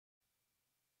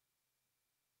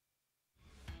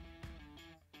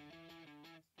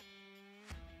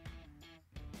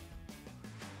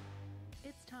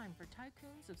time for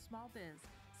Tycoons of Small Biz,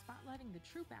 spotlighting the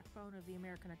true backbone of the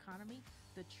American economy,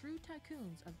 the true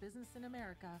tycoons of business in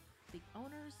America, the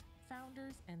owners,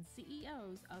 founders, and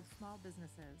CEOs of small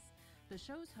businesses. The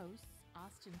show's hosts,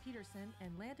 Austin Peterson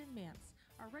and Landon Mance,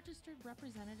 are registered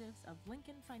representatives of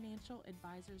Lincoln Financial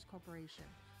Advisors Corporation,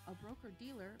 a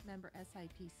broker-dealer member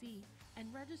SIPC,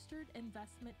 and registered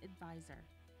investment advisor.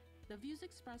 The views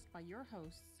expressed by your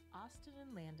hosts, Austin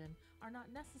and Landon, are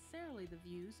not necessarily the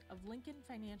views of Lincoln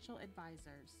Financial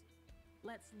Advisors.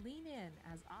 Let's lean in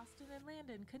as Austin and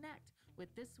Landon connect with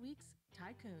this week's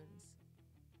Tycoons.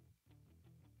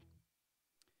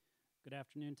 Good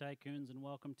afternoon, Tycoons, and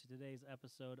welcome to today's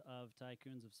episode of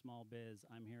Tycoons of Small Biz.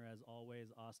 I'm here, as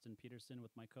always, Austin Peterson,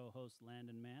 with my co-host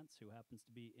Landon Mance, who happens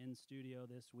to be in studio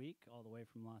this week, all the way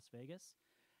from Las Vegas.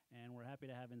 And we're happy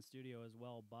to have in studio as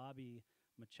well Bobby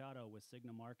Machado with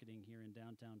Signa Marketing here in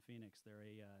downtown Phoenix. They're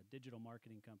a digital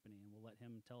marketing company, and we'll let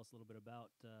him tell us a little bit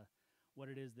about what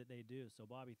it is that they do. So,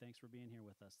 Bobby, thanks for being here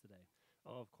with us today.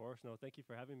 Oh, of course. No, thank you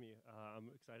for having me.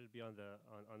 I'm excited to be on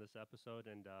this episode,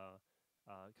 and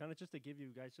kind of just to give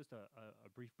you guys just a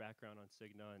brief background on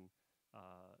Signa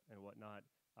and whatnot.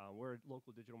 We're a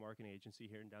local digital marketing agency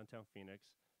here in downtown Phoenix.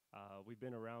 We've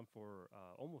been around for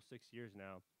almost 6 years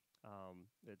now.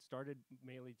 It started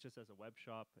mainly just as a web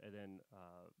shop, and then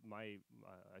my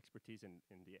expertise in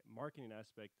the marketing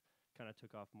aspect kind of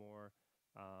took off more.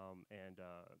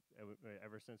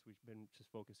 Ever since, we've been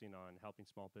just focusing on helping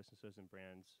small businesses and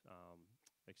brands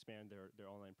expand their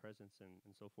online presence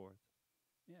and so forth.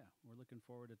 Yeah, we're looking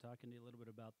forward to talking to you a little bit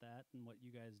about that and what you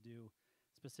guys do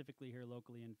specifically here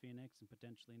locally in Phoenix and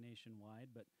potentially nationwide.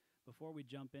 But before we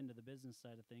jump into the business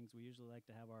side of things, we usually like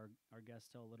to have our guests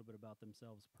tell a little bit about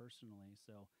themselves personally.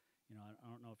 So, I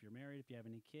don't know if you're married, if you have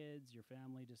any kids, your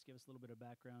family, just give us a little bit of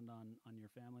background on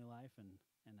your family life and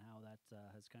how that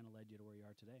has kind of led you to where you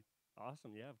are today.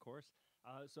 Awesome. Yeah, of course.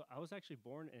 So I was actually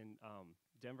born in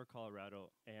Denver,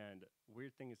 Colorado. And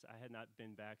weird thing is I had not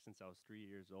been back since I was 3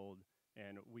 years old.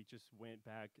 And we just went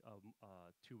back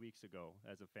 2 weeks ago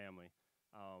as a family.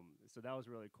 So that was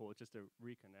really cool just to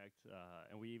reconnect.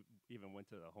 And we even went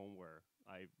to the home where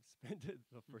I spent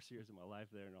the first years of my life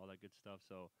there and all that good stuff.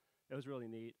 So it was really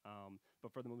neat.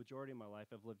 But for the majority of my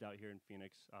life, I've lived out here in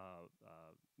Phoenix,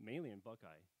 mainly in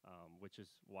Buckeye, which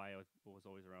is why I was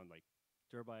always around like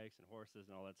dirt bikes and horses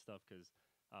and all that stuff, because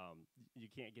you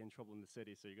can't get in trouble in the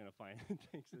city. So you're going to find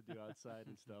things to do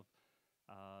outside and stuff.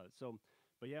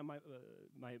 But yeah,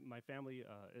 my family,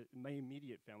 my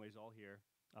immediate family is all here.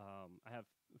 I have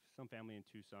some family in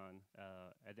Tucson,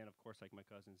 and then of course like my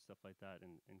cousins, stuff like that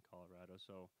in Colorado.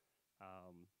 So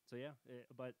yeah,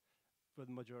 but for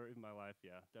the majority of my life,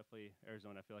 yeah, definitely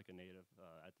Arizona. I feel like a native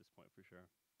at this point for sure.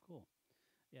 Cool.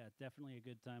 Yeah, definitely a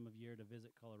good time of year to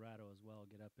visit Colorado as well.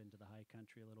 Get up into the high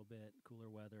country a little bit, cooler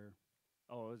weather.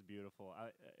 Oh, it was beautiful.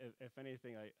 If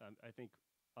anything, I think.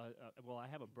 Well,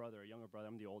 I have a younger brother.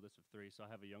 I'm the oldest of three, so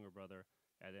I have a younger brother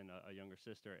and then a younger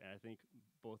sister. And I think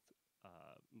both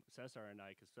Cesar and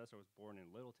I, because Cesar was born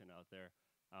in Littleton out there,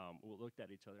 we looked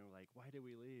at each other and were like, why did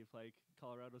we leave? Like,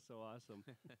 Colorado's so awesome.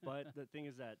 But the thing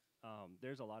is that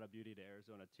there's a lot of beauty to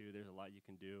Arizona, too. There's a lot you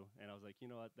can do. And I was like,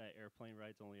 you know what? That airplane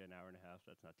ride's only an hour and a half.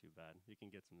 That's not too bad. You can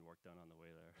get some work done on the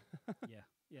way there.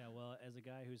 Yeah. Well, as a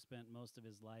guy who spent most of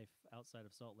his life outside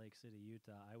of Salt Lake City,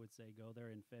 Utah, I would say go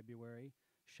there in February,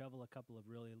 shovel a couple of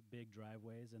really big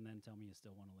driveways, and then tell me you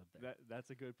still want to live there.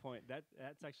 That's a good point. That's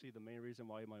actually the main reason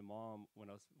why my mom,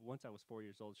 once I was 4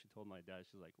 years old, she told my dad,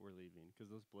 she's like, we're leaving, because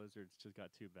those blizzards just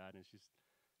got too bad, and she's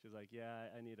like,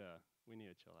 yeah, we need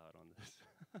to chill out on this.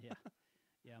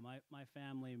 Yeah. My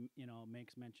family,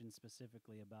 makes mention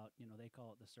specifically about, they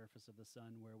call it the surface of the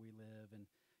sun where we live, and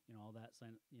all that,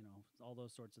 all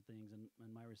those sorts of things. And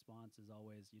my response is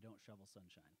always, you don't shovel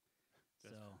sunshine.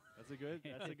 That's a good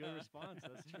response.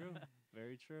 That's true.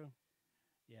 Very true.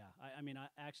 Yeah. I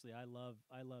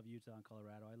love Utah and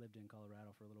Colorado. I lived in Colorado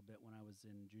for a little bit when I was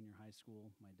in junior high school.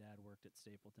 My dad worked at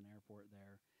Stapleton Airport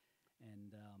there,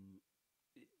 and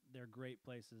they're great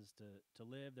places to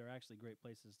live. They're actually great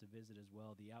places to visit as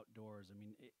well. The outdoors.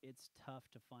 It's tough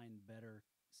to find better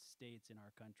states in our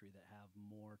country that have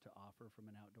more to offer from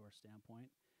an outdoor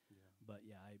standpoint. Yeah. But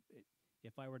yeah,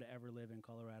 if I were to ever live in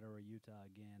Colorado or Utah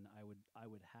again, I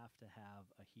would have to have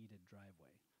a heated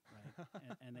driveway,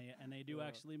 right? and they do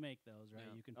actually make those, right?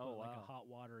 Yeah. You can put like a hot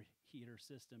water heater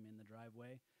system in the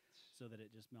driveway so that it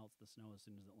just melts the snow as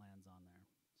soon as it lands on there.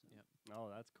 So. Yep. Oh,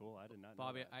 that's cool. I did not know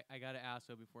Bobby, that. I got to ask,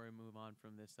 though, before we move on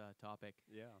from this topic.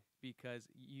 Yeah. Because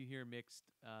you hear mixed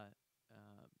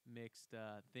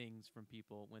things from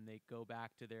people when they go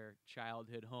back to their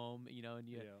childhood home, and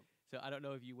So I don't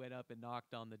know if you went up and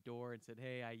knocked on the door and said,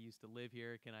 "Hey, I used to live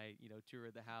here. Can I,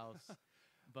 tour the house?"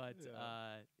 But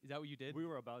Yeah. is that what you did? We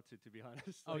were about to be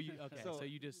honest. Oh, you okay? So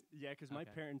you just yeah, because my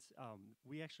okay. parents,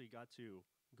 we actually got to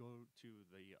go to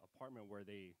the apartment where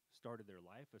they started their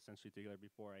life essentially together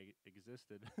before I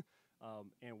existed.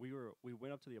 And we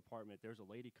went up to the apartment. There's a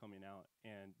lady coming out,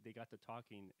 and they got to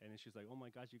talking, and then she's like, "Oh my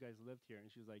gosh, you guys lived here,"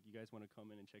 and she's like, "You guys want to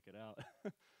come in and check it out?"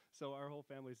 So our whole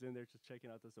family's in there just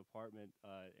checking out this apartment,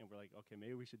 and we're like, "Okay,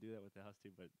 maybe we should do that with the house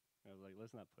too," but I was like,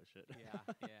 "Let's not push it."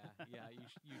 Yeah.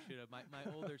 You should have. My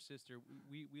older sister,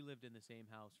 we lived in the same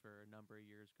house for a number of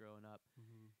years growing up,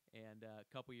 Mhm. and a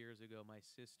couple years ago, my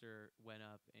sister went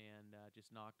up and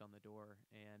just knocked on the door,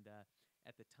 and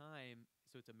at the time,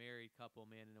 so it's a married couple,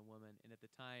 man and a woman, and at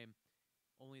the time,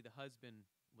 only the husband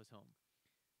was home.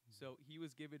 So he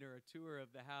was giving her a tour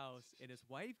of the house, and his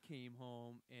wife came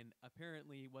home and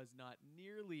apparently was not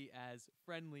nearly as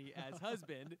friendly as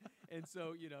husband. And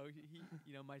so,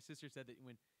 my sister said that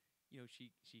when,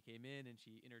 she came in and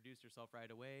she introduced herself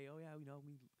right away. Oh yeah,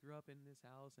 we grew up in this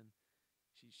house, and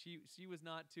she was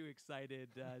not too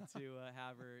excited to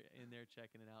have her in there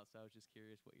checking it out. So I was just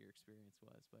curious what your experience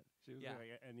was, but She was yeah,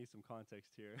 like, "I need some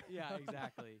context here." yeah,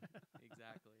 exactly,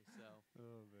 exactly. So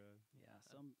Oh man. Yeah,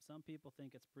 some people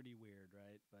think it's pretty weird,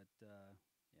 right? But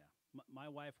yeah, my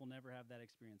wife will never have that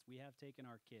experience. We have taken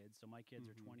our kids, so my kids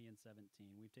are Mhm. 20 and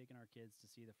 17. We've taken our kids to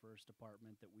see the first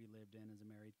apartment that we lived in as a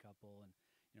married couple, and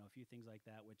a few things like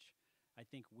that, which I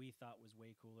think we thought was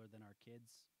way cooler than our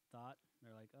kids thought.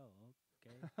 They're like, "Oh, okay,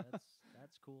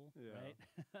 that's cool, Yeah. right?"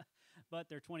 But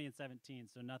they're 20 and 17,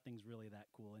 so nothing's really that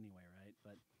cool anyway, right?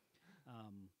 But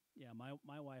yeah,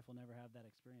 my wife will never have that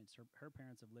experience. Her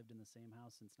parents have lived in the same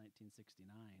house since 1969,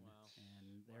 Wow.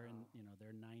 and they're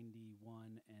they're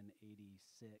 91 and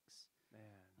 86.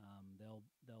 Man.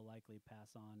 They'll likely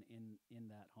pass on in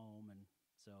that home, and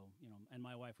so and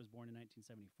my wife was born in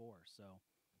 1974, so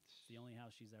it's the only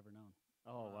house she's ever known.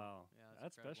 Oh Wow. wow. Yeah,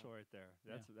 That's that's special right there.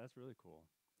 That's really cool.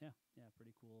 Yeah,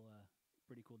 pretty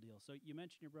cool deal. So you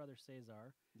mentioned your brother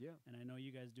Cesar, Yeah. and I know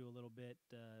you guys do a little bit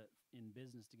in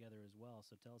business together as well.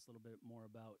 So tell us a little bit more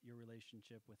about your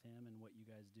relationship with him and what you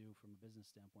guys do from a business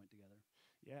standpoint together.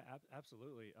 Yeah,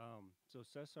 absolutely. So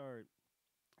Cesar,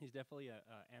 he's definitely a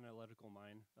analytical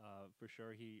mind, for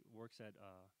sure. He works at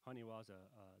Honeywell as a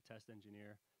test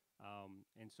engineer,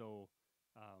 and so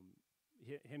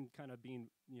him kind of being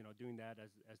doing that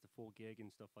as the full gig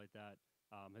and stuff like that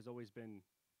has always been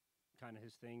kind of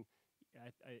his thing. I,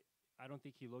 I I don't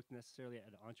think he looked necessarily at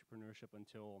entrepreneurship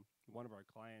until one of our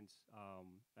clients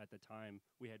at the time,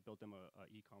 we had built them a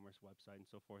e-commerce website and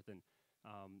so forth, and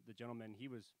the gentleman, he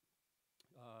was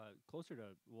closer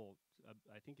to, well,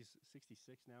 I think he's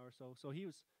 66 now or so. So he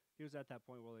was at that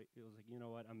point where he was like, you know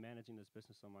what, I'm managing this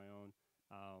business on my own,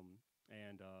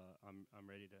 and I'm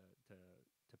ready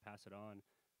to pass it on.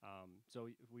 So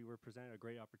we were presented a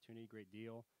great opportunity, great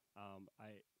deal.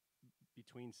 I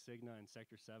Between Signa and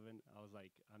Sector 7, I was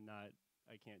like,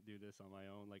 I can't do this on my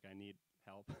own. Like, I need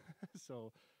help.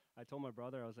 So I told my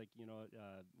brother, I was like,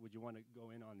 would you want to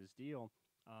go in on this deal,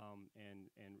 and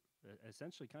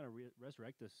essentially kind of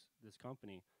resurrect this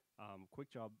company? Quick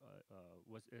Job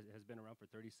has been around for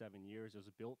 37 years. It was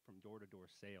built from door-to-door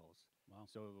sales. Wow.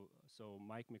 So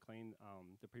Mike McLean,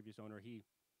 the previous owner, he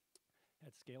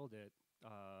had scaled it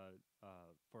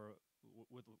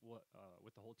with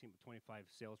the whole team of 25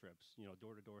 sales reps,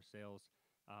 door-to-door sales.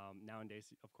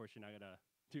 Nowadays, of course, you're not gonna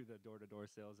do the door-to-door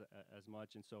sales as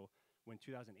much. And so when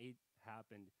 2008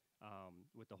 happened,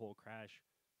 with the whole crash,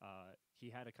 he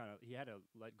had to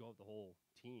let go of the whole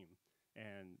team.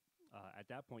 And at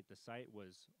that point, the site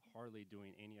was hardly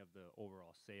doing any of the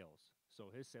overall sales. So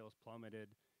his sales plummeted,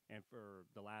 and for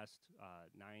the last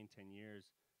 9-10 years,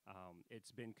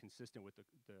 it's been consistent with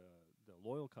the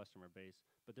loyal customer base,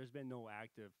 but there's been no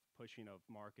active pushing of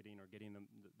marketing or getting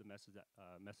the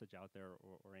message out there,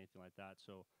 or anything like that.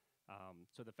 So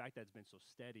so the fact that it's been so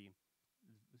steady,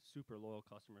 super loyal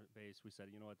customer base, we said,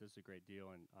 you know what, this is a great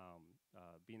deal, and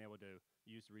being able to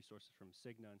use the resources from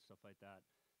Signa and stuff like that,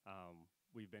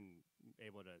 we've been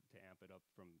able to amp it up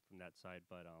from that side.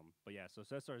 But yeah, so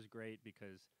Cesar is great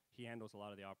because he handles a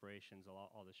lot of the operations,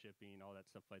 all the shipping, all that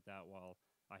stuff like that, while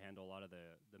I handle a lot of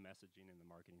the messaging and the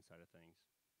marketing side of things.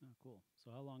 Oh, cool.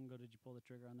 So how long ago did you pull the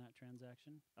trigger on that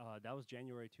transaction? That was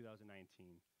January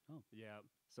 2019. Oh, Yeah,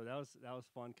 so that was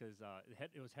fun because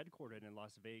it was headquartered in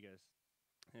Las Vegas,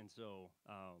 and so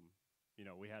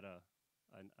we had a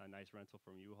nice rental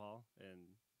from U-Haul and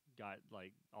got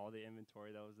like all the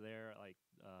inventory that was there, like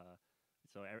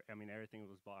I mean, everything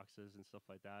was boxes and stuff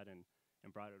like that, and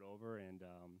brought it over, and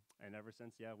ever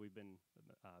since, yeah, we've been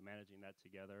managing that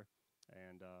together.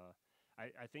 And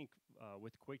I think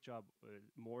with Quick Job,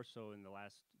 more so in the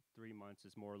last 3 months,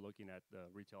 is more looking at the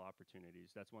retail opportunities.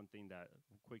 That's one thing that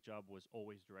Quick Job was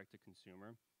always direct to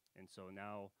consumer, and so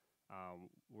now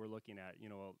we're looking at,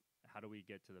 how do we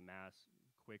get to the mass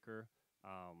quicker,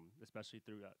 especially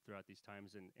throughout these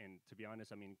times. And to be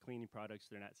honest, I mean, cleaning products,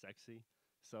 they're not sexy,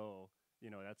 so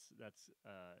that's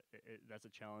a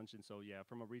challenge. And so yeah,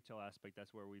 from a retail aspect,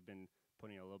 that's where we've been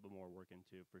putting a little bit more work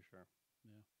into for sure.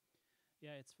 Yeah.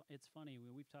 Yeah, it's funny.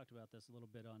 We've talked about this a little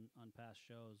bit on past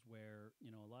shows where,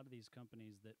 a lot of these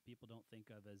companies that people don't think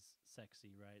of as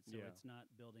sexy, right? So Yeah. it's not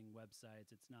building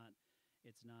websites, it's not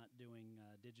doing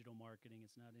digital marketing,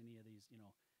 it's not any of these,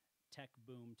 tech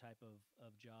boom type of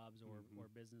jobs or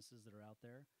businesses that are out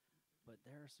there. But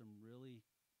there are some really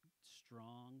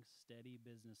strong, steady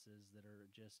businesses that are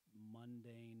just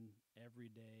mundane,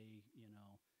 everyday,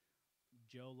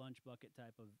 Joe lunch bucket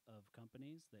type of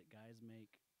companies that guys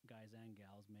and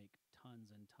gals make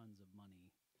tons and tons of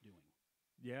money doing.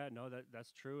 Yeah, no,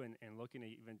 that's true. And looking at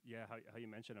even, how you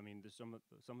mentioned, I mean, there's some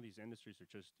of these industries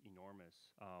are just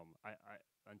enormous. I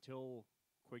until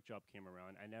Quick Job came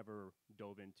around, I never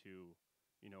dove into,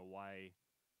 why,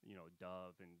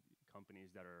 Dove and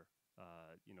companies that are,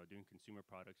 doing consumer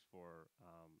products for,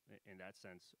 in that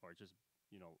sense, are just,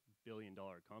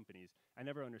 billion-dollar companies. I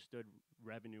never understood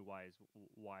revenue-wise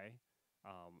why.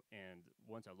 And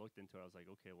once I looked into it, I was like,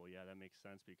 okay, well, yeah, that makes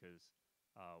sense because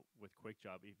with Quick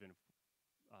Job, even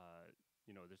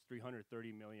there's 330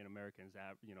 million Americans,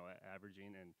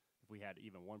 averaging, and if we had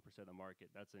even 1% of the market,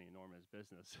 that's an enormous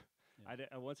business.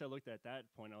 Yeah. Once I looked at that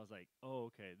point, I was like,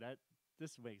 oh, okay,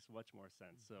 this makes much more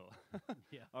sense. So,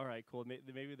 Yeah. all right, cool.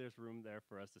 Maybe there's room there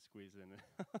for us to squeeze in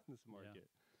this market.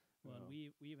 Well, and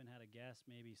we even had a guest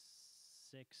maybe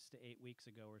 6 to 8 weeks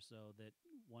ago or so that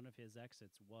one of his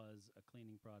exits was a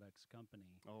cleaning products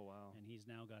company. Oh wow! And he's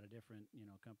now got a different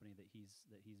company that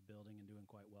he's building and doing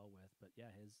quite well with. But yeah,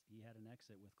 he had an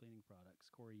exit with cleaning products.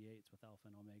 Corey Yates with Alpha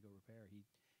and Omega Repair.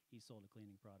 He sold a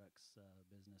cleaning products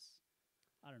business.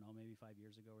 I don't know, maybe 5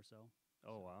 years ago or so.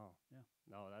 Oh wow! Yeah.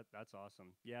 No, that's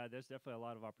awesome. Yeah, there's definitely a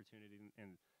lot of opportunity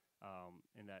in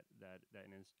that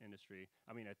industry.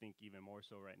 I mean, I think even more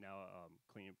so right now.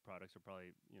 Cleaning products are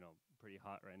probably pretty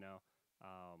hot right now.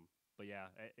 But yeah,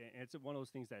 it's one of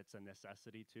those things that's a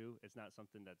necessity too. It's not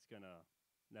something that's gonna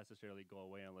necessarily go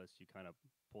away unless you kind of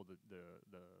pull the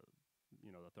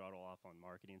throttle off on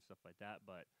marketing and stuff like that.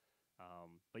 But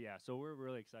yeah, so we're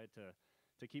really excited to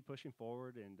keep pushing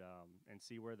forward and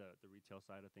see where the retail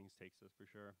side of things takes us for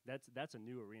sure. That's a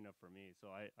new arena for me.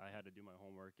 So I had to do my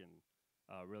homework and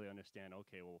really understand.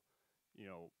 Okay, well,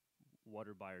 what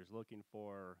are buyers looking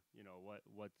for?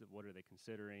 What are they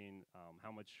considering?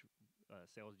 How much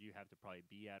sales do you have to probably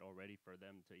be at already for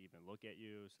them to even look at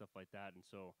you? Stuff like that. And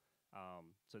so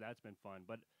that's been fun.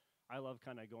 But I love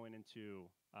kind of going into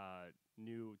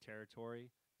new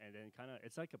territory, and then kind of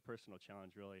it's like a personal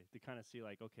challenge really to kind of see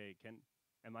like, okay, can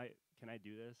I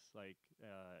do this, like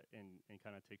and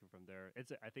kind of take it from there.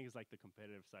 I think it's like the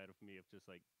competitive side of me of just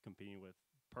like competing with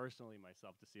personally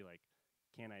myself to see like,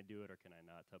 can I do it or can I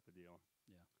not, type of deal.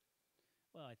 Yeah.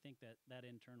 Well, I think that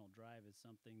internal drive is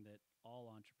something that all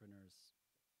entrepreneurs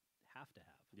have to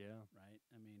have. Yeah. Right.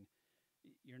 I mean,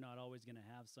 you're not always going to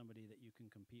have somebody that you can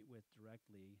compete with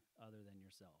directly other than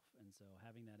yourself. And so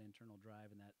having that internal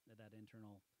drive and that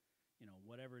internal,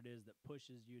 whatever it is that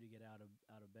pushes you to get out of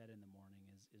bed in the morning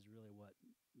is really what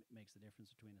makes the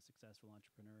difference between a successful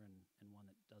entrepreneur and one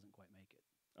that doesn't quite make it.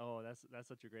 Oh, that's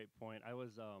such a great point. I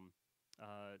was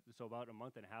so about a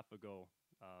month and a half ago,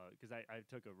 because I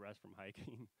took a rest from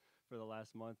hiking for the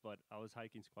last month, but I was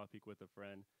hiking Squaw Peak with a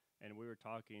friend, and we were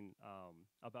talking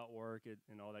about work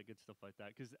and all that good stuff like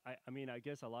that. Because I mean, I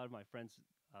guess a lot of my friends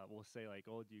will say like,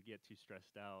 "Oh, do you get too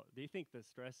stressed out?" They think the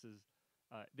stress is,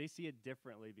 they see it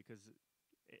differently because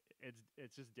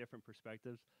it's just different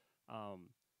perspectives.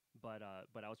 But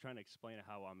I was trying to explain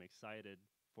how I'm excited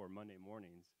for Monday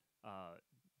mornings.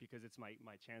 Because it's my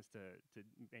chance to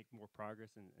make more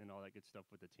progress and all that good stuff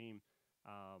with the team.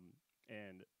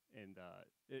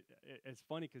 It's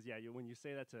funny because when you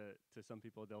say that to some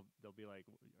people, they'll be like,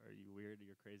 "Are you weird?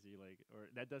 You're crazy!" Like, or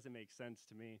that doesn't make sense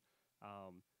to me.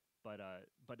 But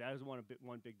that is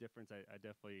one big difference I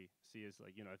definitely see is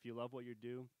like, if you love what you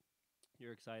do,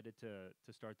 you're excited to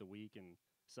start the week, and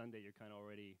Sunday you're kind of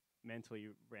already mentally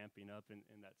ramping up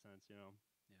in that sense.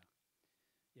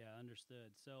 Yeah,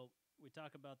 understood. So we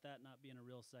talk about that not being a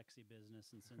real sexy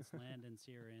business, and since Landon's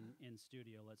here in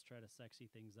studio, let's try to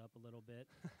sexy things up a little bit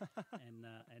and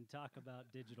talk about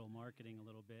digital marketing a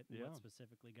little bit. And Yeah. What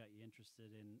specifically got you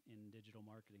interested in digital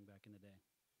marketing back in the day?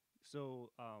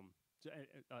 So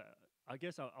I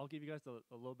guess I'll give you guys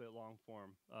a little bit long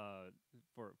form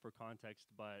for context,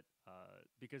 but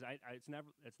because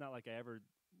it's not like I ever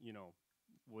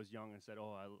was young and said,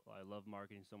 oh, I love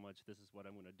marketing so much, this is what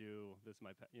I'm gonna do, this is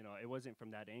my it wasn't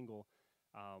from that angle.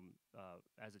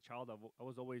 As a child, I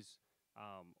was always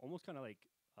almost kind of like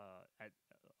at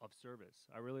of service.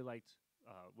 I really liked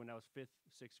when I was fifth,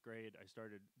 sixth grade. I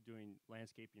started doing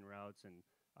landscaping routes, and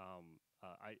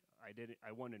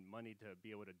I wanted money to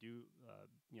be able to do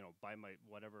buy my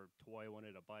whatever toy I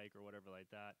wanted, a bike or whatever like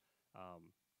that.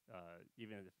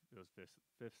 Even if it was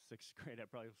fifth, sixth grade, I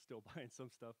probably was still buying some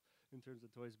stuff in terms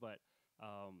of toys.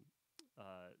 Um,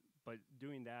 but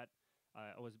doing that,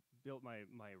 I was built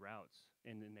my routes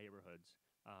in the neighborhoods,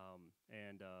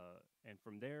 and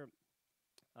from there,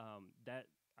 that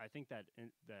I think that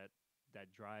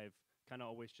drive kind of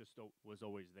always was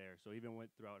always there. So even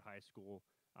went throughout high school,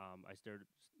 I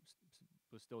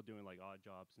was still doing like odd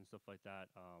jobs and stuff like that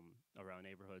around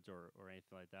neighborhoods or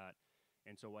anything like that.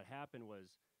 And so what happened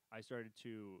was I started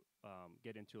to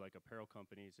get into like apparel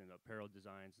companies and apparel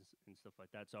designs and stuff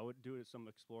like that. So I would do some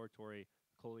exploratory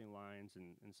clothing lines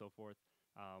and so forth.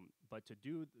 But to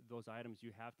do those items,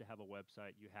 you have to have a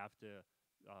website. You have to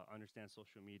understand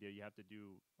social media. You have to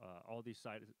do all these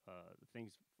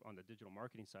things on the digital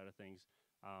marketing side of things,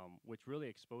 which really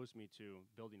exposed me to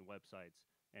building websites.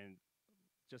 And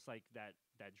just like that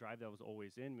drive that was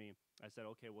always in me, I said,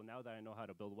 okay, well, now that I know how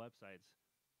to build websites,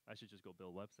 I should just go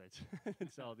build websites and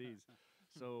sell these.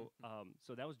 So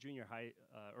that was junior high,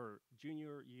 or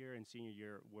junior year and senior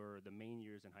year were the main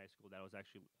years in high school that I was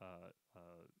actually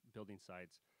building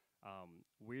sites.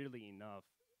 Weirdly enough,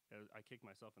 I kick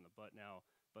myself in the butt now,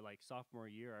 but like sophomore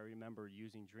year, I remember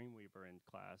using Dreamweaver in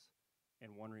class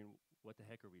and wondering what the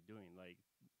heck are we doing? Like,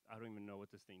 I don't even know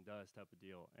what this thing does, type of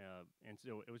deal. And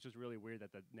so it was just really weird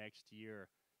that the next year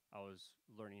I was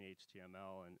learning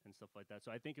HTML and stuff like that.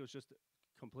 So I think it was just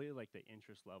completely like the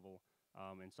interest level.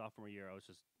 In sophomore year, I was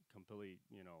just completely,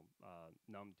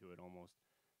 numb to it almost.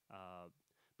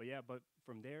 But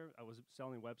from there, I was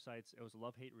selling websites. It was a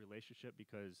love-hate relationship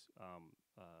because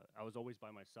I was always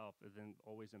by myself, and then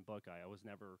always in Buckeye. I was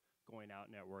never going out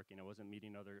networking. I wasn't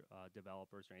meeting other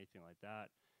developers or anything like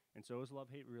that. And so it was a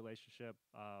love-hate relationship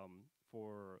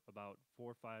for about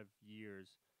 4 or 5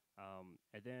 years.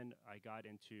 And then I got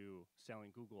into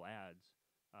selling Google ads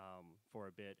for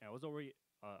a bit. And I was already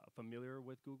familiar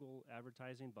with Google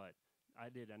advertising, but I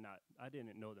didn't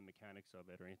know the mechanics of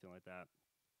it or anything like that.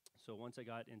 So once I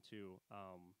got into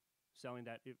selling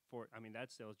that,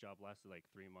 that sales job lasted like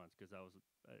 3 months because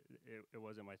it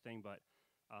wasn't my thing, but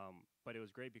it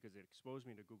was great because it exposed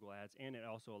me to Google Ads, and it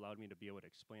also allowed me to be able to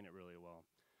explain it really well.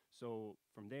 So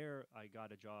from there, I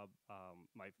got a job,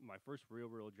 my first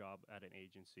real job at an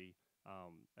agency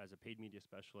as a paid media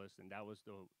specialist, and that was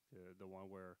the one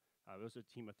where it was a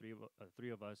team of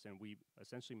three of us, and we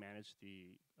essentially managed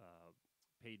the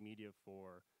paid media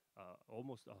for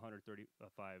almost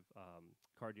 135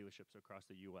 car dealerships across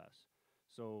the U.S.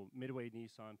 So Midway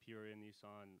Nissan, Peoria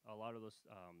Nissan, a lot of those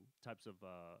types of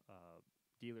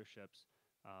dealerships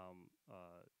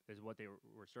is what they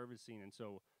were servicing. And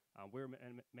so we're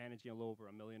managing a little over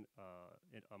 $1 million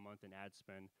a month in ad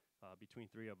spend between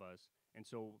three of us. And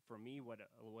so for me, what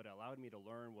allowed me to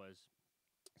learn was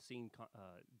seeing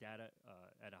data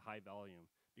at a high volume.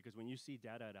 Because when you see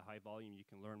data at a high volume, you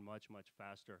can learn much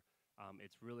faster.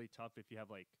 It's really tough if you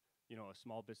have a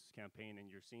small business campaign and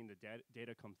you're seeing the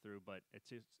data come through, but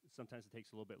sometimes it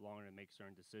takes a little bit longer to make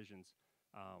certain decisions.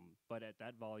 But at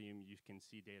that volume, you can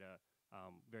see data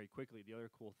very quickly. The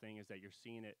other cool thing is that you're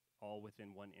seeing it all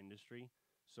within one industry.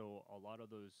 So a lot of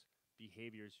those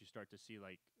behaviors you start to see,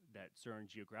 like that certain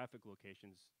geographic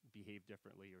locations behave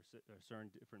differently, or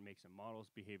certain different makes and models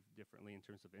behave differently in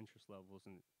terms of interest levels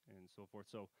and so forth.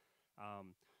 So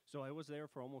so I was there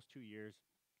for almost 2 years.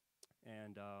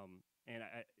 And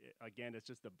again, it's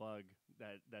just a bug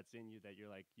that's in you that you're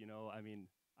like,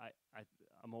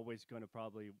 I'm always going to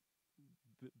probably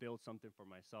build something for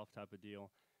myself, type of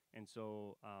deal. And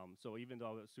so even though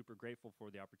I was super grateful for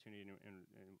the opportunity and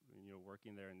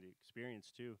working there and the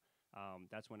experience too,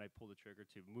 that's when I pulled the trigger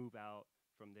to move out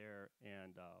from there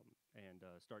and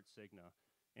start Signa.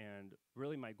 And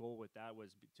really, my goal with that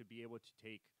was to be able to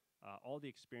take all the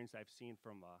experience I've seen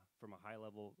from a high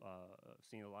level,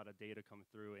 seeing a lot of data come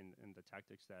through and the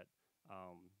tactics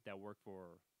that work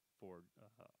for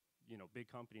big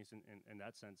companies in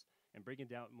that sense, and bring it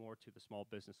down more to the small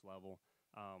business level.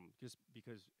 Just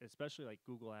because, especially like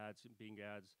Google Ads, Bing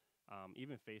Ads,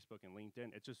 even Facebook and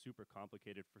LinkedIn, it's just super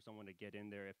complicated for someone to get in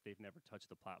there if they've never touched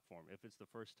the platform. If it's the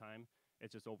first time,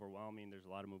 it's just overwhelming. There's a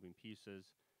lot of moving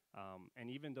pieces. And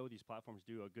even though these platforms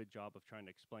do a good job of trying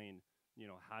to explain,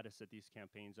 how to set these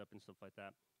campaigns up and stuff like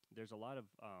that, there's a lot of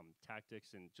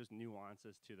tactics and just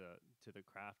nuances to the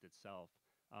craft itself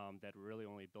that really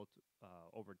only built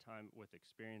over time with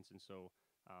experience. And so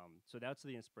that's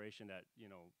the inspiration that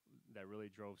that really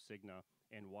drove Signa,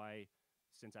 and why,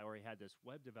 since I already had this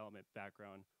web development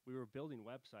background, we were building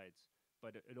websites,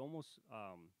 but it almost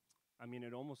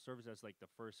it almost serves as like the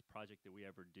first project that we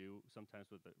ever do sometimes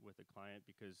with a client,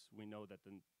 because we know that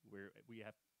we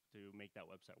have to make that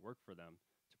website work for them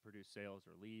to produce sales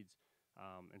or leads.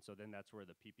 And so then that's where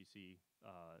the PPC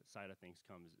side of things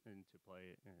comes into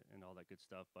play, and all that good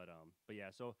stuff. But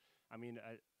yeah, so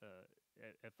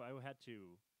if I had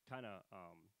to kind of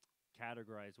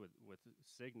categorize with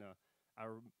Signa,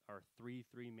 our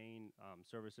three main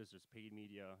services is paid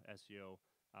media, SEO,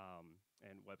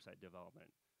 and website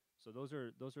development. So those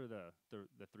are the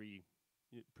three,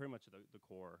 pretty much the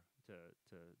core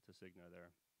to Signa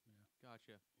there. Yeah.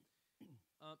 Gotcha.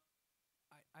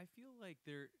 I feel like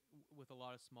with a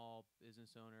lot of small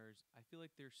business owners, I feel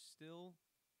like there's still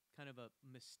kind of a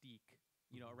mystique,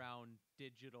 around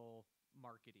digital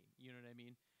marketing. You know what I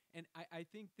mean? And I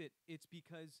think that it's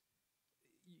because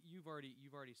you've already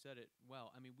said it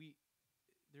well. I mean,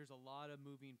 there's a lot of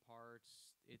moving parts.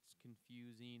 It's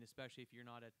confusing, especially if you're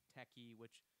not a techie,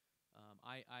 which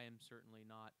I am certainly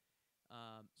not.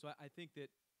 So I think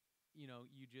that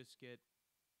you just get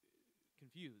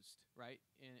confused, right?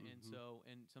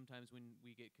 And sometimes when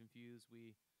we get confused,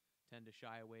 we tend to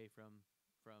shy away from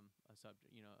a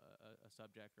subject, a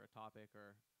subject or a topic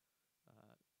or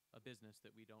a business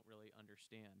that we don't really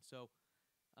understand. So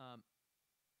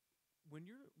when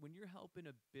you're helping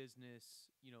a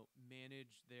business,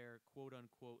 manage their quote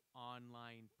unquote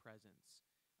online presence,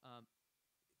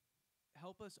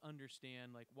 help us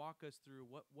understand, like walk us through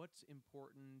what's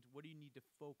important, what do you need to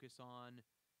focus on,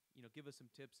 give us some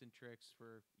tips and tricks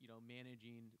for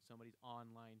managing somebody's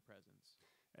online presence.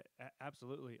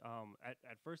 Absolutely.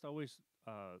 At first, I always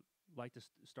like to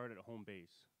start at home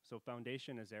base. So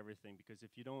foundation is everything, because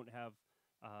if you don't have,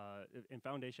 in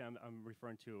foundation, I'm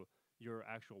referring to your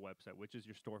actual website, which is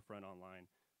your storefront online.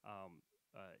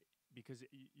 Because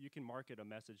you can market a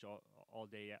message all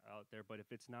day out there, but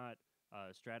if it's not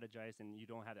strategized and you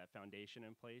don't have that foundation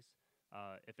in place,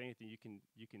 if anything,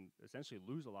 you can essentially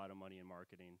lose a lot of money in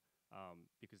marketing,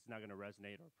 because it's not going to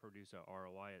resonate or produce a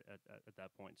ROI at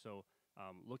that point. So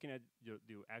looking at the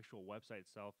actual website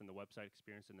itself and the website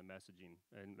experience and the messaging,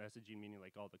 and messaging meaning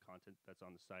like all the content that's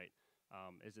on the site.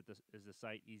 Is the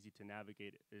site easy to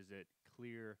navigate? Is it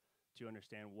clear to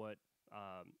understand what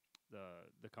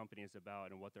the company is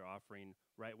about and what they're offering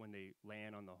right when they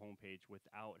land on the homepage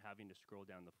without having to scroll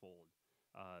down the fold?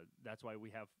 That's why we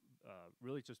have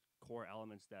really just core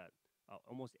elements that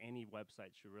almost any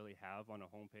website should really have on a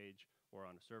homepage or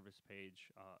on a service page,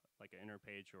 like an inner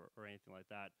page or anything like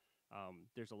that.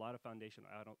 There's a lot of foundational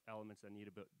elements that need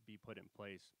to be put in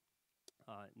place.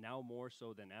 Now more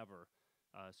so than ever,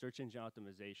 search engine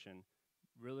optimization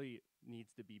really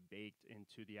needs to be baked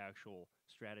into the actual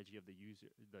strategy of the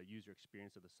user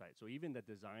experience of the site. So even the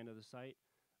design of the site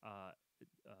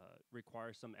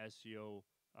requires some SEO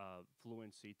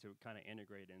fluency to kind of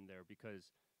integrate in there,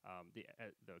 because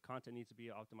the content needs to be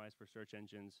optimized for search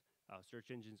engines.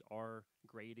 Search engines are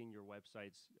grading your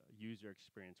website's user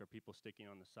experience. Are people sticking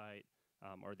on the site?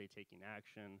 Are they taking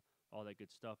action? All that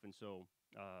good stuff. And so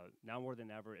now more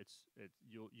than ever,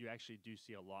 you actually do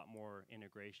see a lot more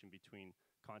integration between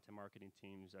content marketing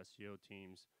teams, SEO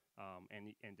teams,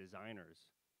 and designers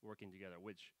working together,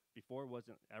 which before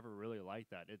wasn't ever really like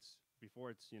that.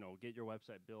 Before it's get your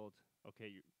website built.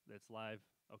 Okay, it's live.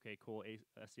 Okay, cool.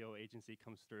 SEO agency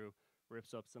comes through,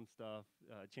 rips up some stuff,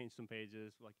 change some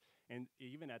pages, and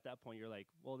even at that point, you're like,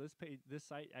 well, this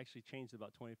site actually changed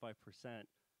about 25%.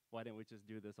 Why didn't we just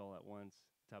do this all at once?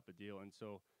 Type of deal. And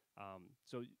so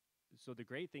the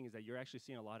great thing is that you're actually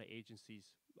seeing a lot of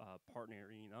agencies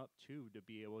partnering up too to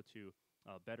be able to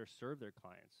better serve their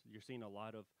clients. You're seeing a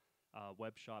lot of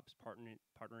web shops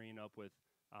partnering up with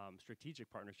strategic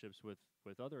partnerships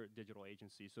with other digital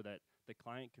agencies, so that the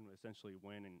client can essentially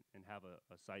win and have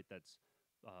a site that's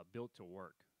built to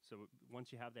work. So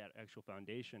once you have that actual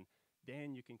foundation,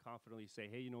 then you can confidently say,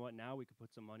 hey, you know what? Now we can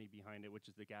put some money behind it, which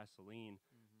is the gasoline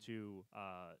to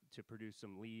produce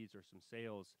some leads or some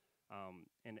sales.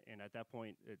 And at that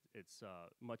point, it's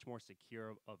much more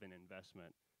secure of an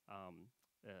investment. A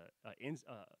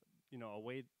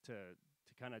way to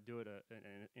kind of do it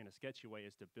in a sketchy way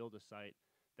is to build a site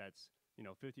that's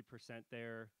 50%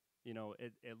 there.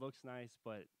 It looks nice,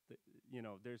 but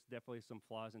there's definitely some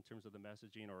flaws in terms of the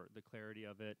messaging or the clarity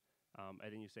of it.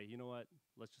 and then you say, you know what,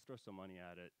 let's just throw some money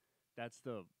at it. That's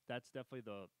definitely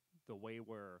the way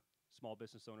where small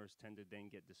business owners tend to then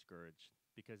get discouraged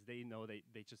because they know they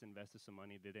just invested some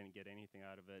money, they didn't get anything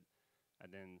out of it,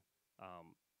 and then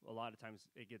a lot of times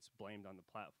it gets blamed on the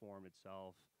platform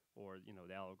itself or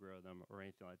the algorithm or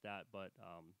anything like that. But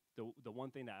the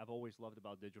one thing that I've always loved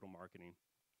about digital marketing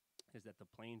is that the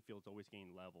playing field's always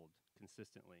getting leveled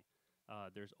consistently.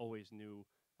 There's always new,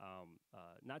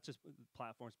 not just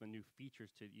platforms, but new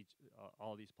features to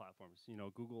all these platforms.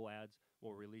 Google Ads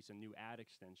will release a new ad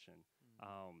extension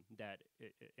that,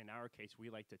 in our case, we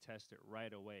like to test it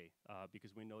right away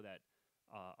because we know that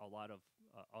a lot of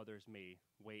others may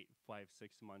wait 5-6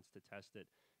 months to test it.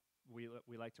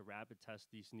 We like to rapid test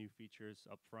these new features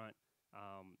up front,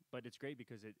 but it's great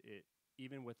because it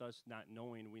even with us not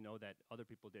knowing, we know that other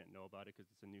people didn't know about it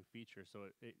because it's a new feature. So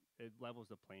it levels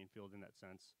the playing field in that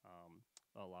sense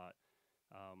a lot.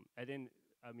 And then,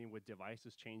 I mean, with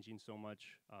devices changing so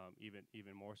much,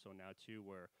 even more so now too,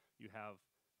 where you have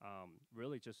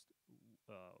really just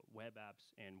web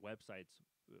apps and websites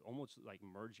almost like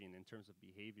merging in terms of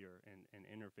behavior and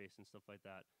interface and stuff like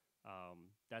that.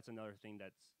 That's another thing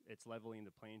it's leveling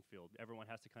the playing field. Everyone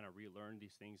has to kind of relearn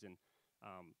these things and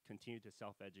continue to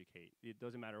self-educate. It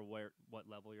doesn't matter what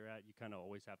level you're at. You kind of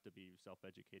always have to be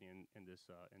self-educating in this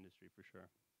industry for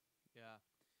sure. Yeah.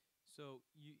 So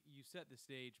you set the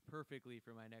stage perfectly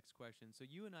for my next question. So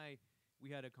you and I,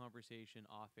 we had a conversation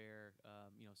off air,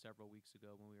 several weeks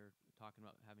ago when we were talking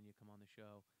about having you come on the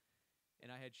show,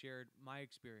 and I had shared my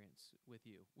experience with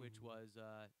you, which was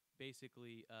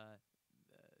basically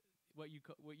what you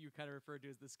kind of referred to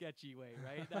as the sketchy way,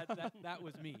 right? That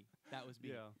was me. That was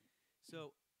me. Yeah.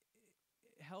 So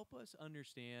help us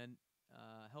understand,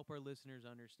 help our listeners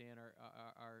understand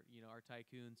our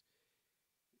tycoons.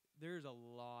 There's a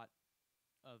lot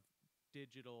of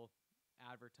digital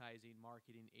advertising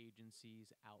marketing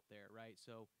agencies out there, right?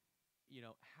 So,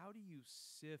 how do you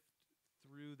sift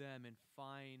through them and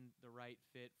find the right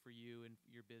fit for you and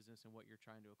your business and what you're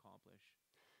trying to accomplish?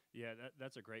 Yeah,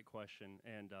 that's a great question.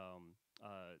 And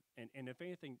if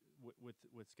anything,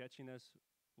 with sketchiness,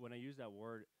 when I use that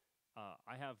word,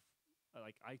 I have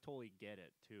I totally get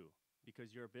it too,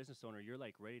 because you're a business owner, you're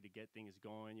like ready to get things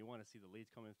going, you want to see the leads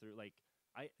coming through. Like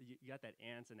you got that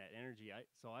ants and that energy.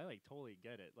 So I like totally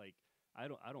get it. Like I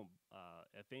don't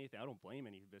if anything, I don't blame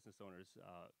any business owners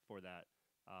for that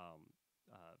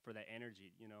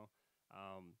energy,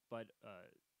 but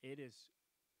it is.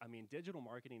 I mean, digital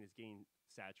marketing is getting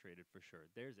saturated for sure.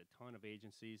 There's a ton of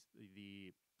agencies.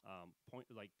 The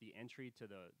the entry to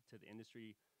the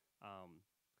industry,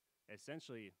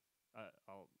 essentially,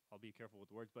 I'll be careful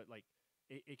with words, but like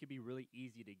it could be really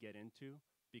easy to get into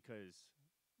because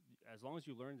as long as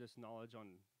you learn this knowledge on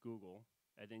Google,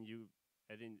 and then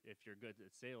if you're good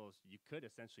at sales, you could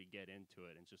essentially get into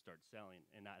it and just start selling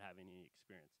and not having any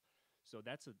experience. So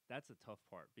that's a tough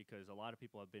part because a lot of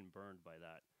people have been burned by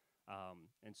that.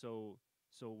 And so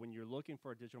when you're looking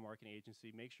for a digital marketing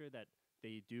agency, make sure that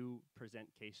they do present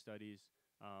case studies,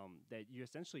 that you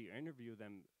essentially interview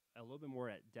them a little bit more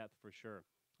at depth for sure.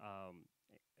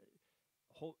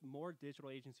 More digital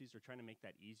agencies are trying to make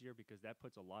that easier because that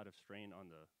puts a lot of strain on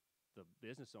the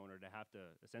business owner to have to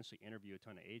essentially interview a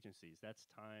ton of agencies. That's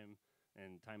time,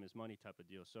 and time is money type of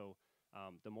deal. So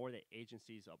the more that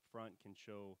agencies up front can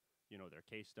show, their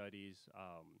case studies,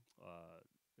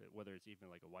 whether it's even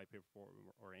like a white paper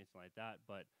or anything like that.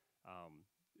 But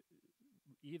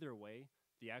either way,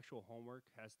 the actual homework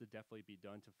has to definitely be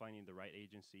done to finding the right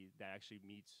agency that actually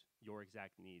meets your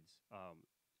exact needs.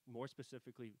 More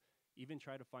specifically, even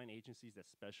try to find agencies that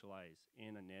specialize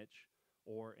in a niche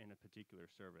or in a particular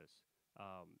service.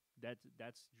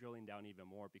 That's drilling down even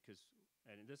more because,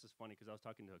 and this is funny because I was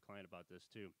talking to a client about this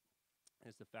too,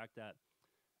 is the fact that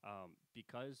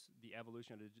because the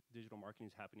evolution of digital marketing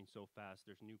is happening so fast,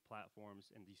 there's new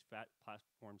platforms, and these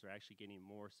platforms are actually getting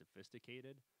more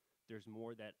sophisticated. There's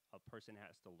more that a person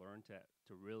has to learn to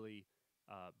really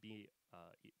be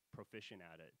proficient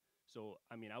at it. So,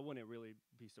 I mean, I wouldn't really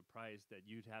be surprised that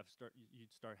you'd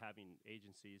start having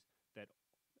agencies that,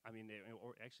 I mean, they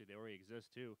already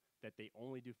exist too, that they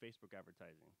only do Facebook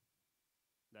advertising.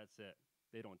 That's it.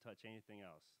 They don't touch anything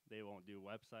else. They won't do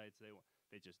websites.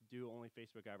 They just do only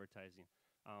Facebook advertising.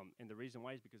 And the reason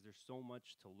why is because there's so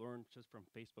much to learn just from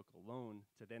Facebook alone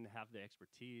to then have the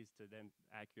expertise to then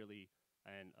accurately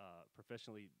and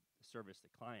professionally service the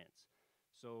clients.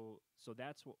 So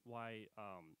that's why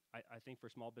I think for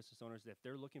small business owners, if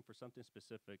they're looking for something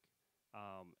specific,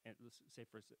 and let's say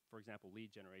for example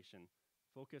lead generation,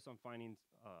 focus on finding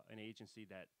an agency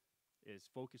that is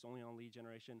focused only on lead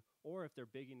generation, or if they're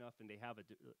big enough and they have a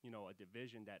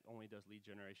division that only does lead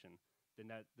generation, then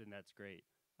that's great.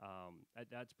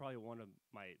 That's probably one of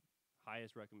my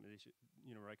highest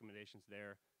recommendations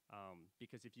there,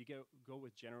 because if you go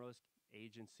with generalist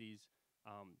agencies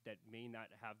that may not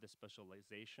have the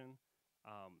specialization,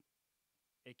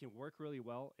 it can work really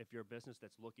well if you're a business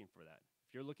that's looking for that.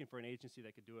 If you're looking for an agency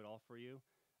that could do it all for you,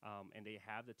 and they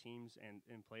have the teams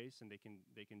in place and they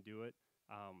can do it,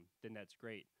 then that's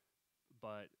great.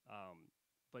 But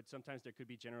sometimes there could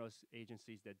be generalist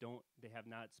agencies that have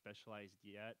not specialized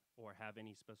yet or have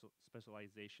any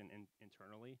specialization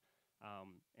internally,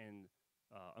 and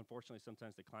unfortunately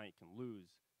sometimes the client can lose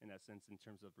in that sense in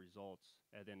terms of results,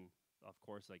 and then of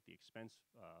course like the expense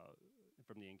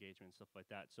from the engagement and stuff like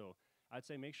that. So I'd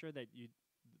say make sure that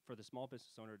for the small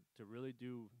business owner to really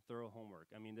do thorough homework.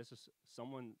 I mean, this is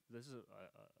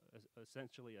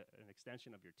essentially an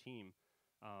extension of your team,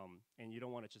 and you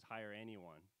don't want to just hire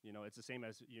anyone. It's the same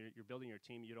as you're building your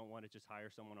team. You don't want to just hire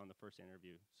someone on the first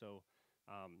interview. So,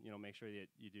 make sure that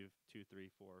you do 2, 3,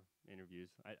 4 interviews.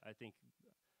 I think,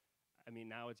 I mean,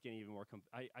 now it's getting even more.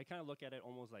 I kind of look at it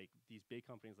almost like these big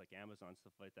companies like Amazon,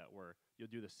 stuff like that, where you'll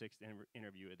do the 6th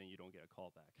interview and then you don't get a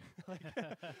call back.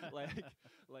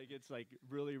 like it's like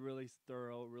really, really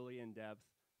thorough, really in depth.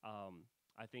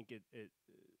 I think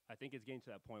it's getting to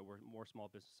that point where more small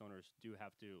business owners do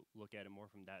have to look at it more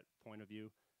from that point of view.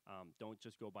 Don't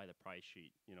just go by the price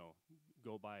sheet.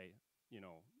 Go by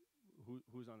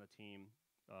who's on the team.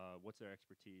 What's their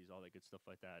expertise, all that good stuff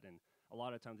like that, and a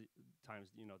lot of times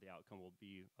the outcome will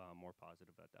be more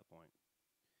positive at that point.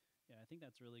 Yeah, I think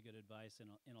that's really good advice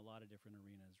in a lot of different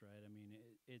arenas, right? I mean,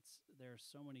 there are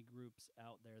so many groups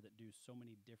out there that do so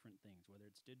many different things, whether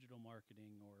it's digital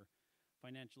marketing or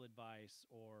financial advice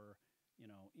or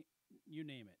you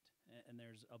name it. And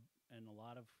there's a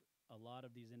lot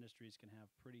of these industries can have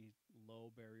pretty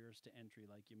low barriers to entry,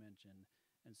 like you mentioned.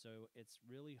 And so it's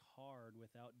really hard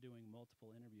without doing multiple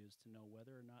interviews to know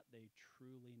whether or not they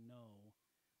truly know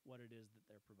what it is that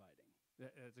they're providing.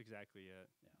 That's exactly it.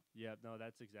 Yeah. Yeah, no,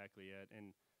 that's exactly it.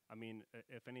 And I mean,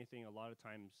 if anything, a lot of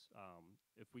times,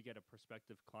 if we get a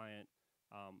prospective client,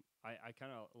 I kind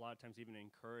of a lot of times even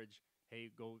encourage, hey,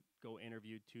 go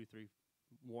interview 2, 3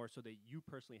 more so that you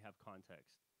personally have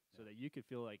context, so that you could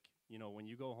feel like, when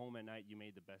you go home at night, you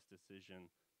made the best decision.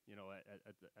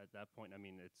 At that point, I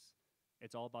mean,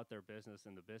 it's all about their business,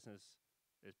 and the business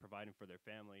is providing for their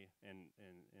family, and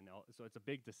so it's a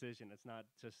big decision. It's not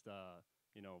just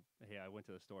hey, I went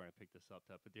to the store and I picked this up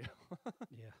type of deal.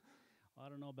 Yeah. Well, I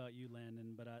don't know about you,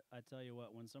 Landon, but I tell you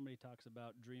what, when somebody talks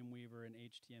about Dreamweaver and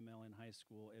HTML in high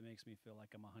school, it makes me feel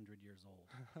like I'm 100 years old.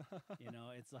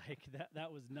 It's like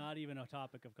that was not even a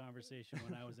topic of conversation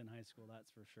when I was in high school,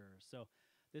 that's for sure. So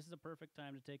this is a perfect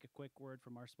time to take a quick word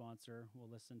from our sponsor.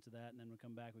 We'll listen to that, and then we'll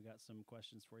come back. We got some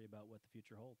questions for you about what the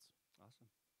future holds. Awesome.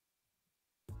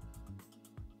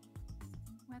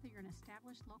 Whether you're an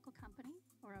established local company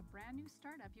or a brand new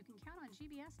startup, you can count on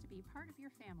GBS to be part of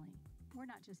your family. We're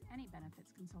not just any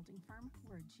benefits consulting firm,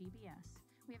 we're GBS.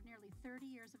 We have nearly 30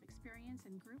 years of experience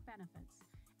in group benefits,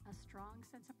 a strong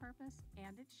sense of purpose,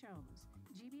 and it shows.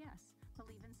 GBS,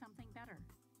 believe in something better.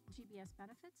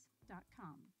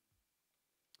 gbsbenefits.com.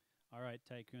 All right,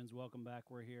 Tycoons, welcome back.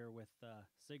 We're here with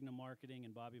Signa Marketing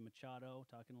and Bobby Machado,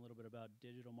 talking a little bit about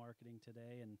digital marketing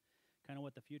today and kind of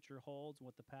what the future holds,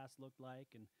 what the past looked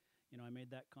like. And, I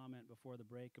made that comment before the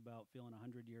break about feeling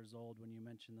 100 years old when you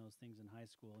mentioned those things in high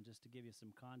school. And just to give you some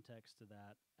context to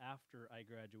that, after I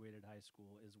graduated high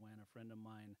school is when a friend of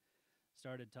mine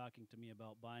started talking to me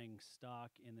about buying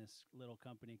stock in this little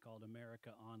company called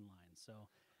America Online. So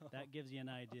that gives you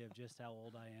an idea of just how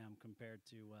old I am compared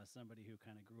to somebody who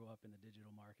kind of grew up in the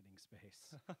digital marketing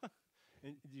space.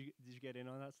 And did you get in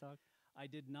on that stock? I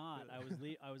did not. I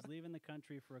was leaving the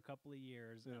country for a couple of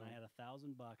years, and I had $1,000,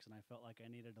 and I felt like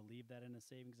I needed to leave that in a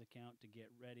savings account to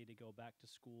get ready to go back to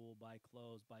school, buy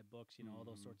clothes, buy books, all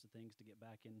those sorts of things to get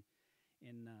back into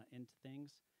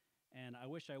things. And I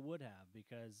wish I would have,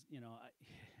 because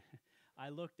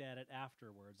I looked at it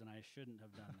afterwards, and I shouldn't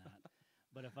have done that.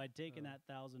 But if I'd taken that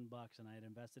 $1,000 and I had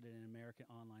invested it in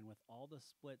American Online with all the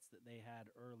splits that they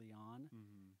had early on,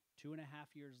 2.5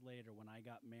 years later when I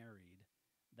got married,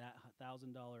 that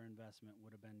 $1,000 investment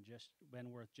would have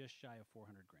been worth just shy of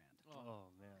 $400,000.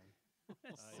 Oh man!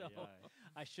 So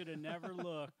I should have never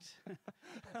looked,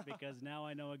 because now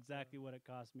I know exactly what it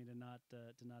cost me to not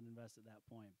invest at that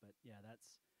point. But yeah,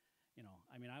 that's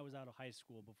I mean, I was out of high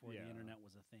school before the internet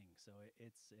was a thing, so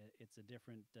it's a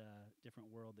different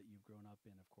world that you've grown up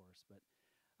in, of course. But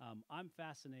I'm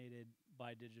fascinated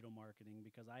by digital marketing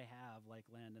because I have, like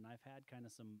Landon, I've had kind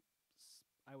of some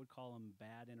I would call them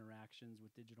bad interactions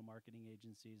with digital marketing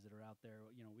agencies that are out there.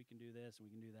 We can do this and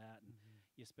we can do that, and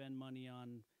you spend money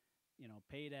on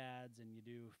paid ads, and you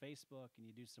do Facebook, and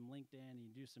you do some LinkedIn, and you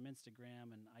do some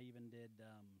Instagram, and I even did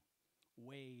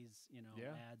Waze,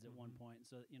 Yeah. ads at one point.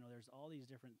 So there's all these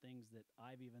different things that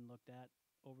I've even looked at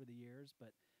over the years.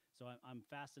 But so I'm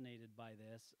fascinated by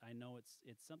this. I know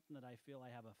it's something that I feel I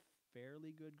have a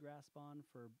fairly good grasp on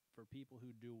for people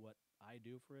who do what I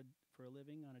do for a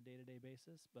living on a day-to-day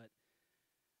basis. But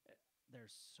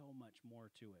there's so much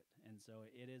more to it, and so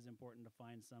it is important to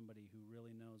find somebody who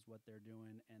really knows what they're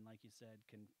doing, and like you said,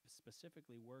 can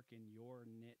specifically work in your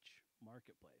niche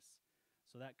marketplace.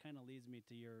 So that kind of leads me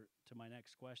to my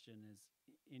next question is,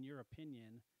 in your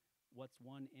opinion, what's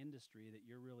one industry that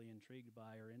you're really intrigued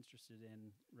by or interested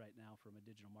in right now from a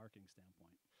digital marketing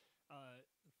standpoint?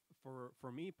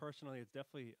 For me personally, it's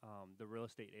definitely the real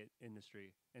estate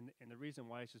industry, and the reason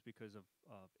why is just because of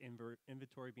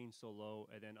inventory being so low,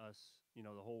 and then us, the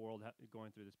whole world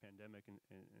going through this pandemic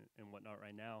and whatnot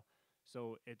right now.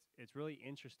 So it's really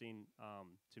interesting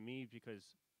to me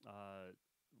because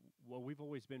what we've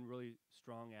always been really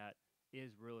strong at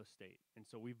is real estate, and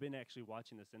so we've been actually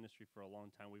watching this industry for a long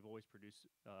time. We've always produced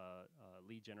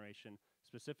lead generation,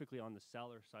 specifically on the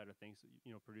seller side of things,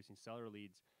 producing seller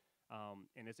leads.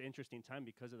 And it's an interesting time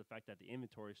because of the fact that the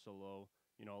inventory is so low.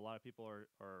 A lot of people are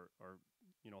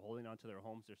holding on to their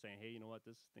homes. They're saying, hey, you know what,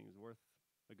 this thing is worth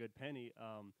a good penny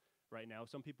right now.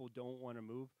 Some people don't want to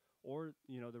move, or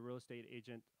the real estate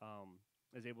agent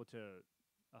is able to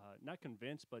not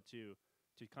convince, but to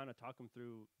kind of talk them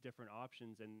through different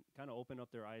options and kind of open up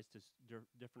their eyes to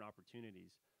different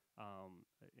opportunities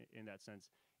in that sense.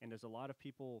 And there's a lot of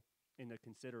people in the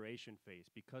consideration phase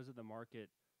because of the market.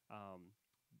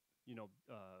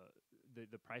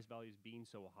 The price values being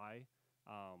so high,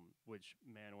 which,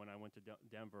 man, when I went to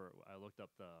Denver, I looked up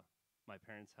my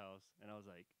parents' house, and I was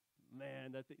like,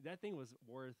 man, that thing was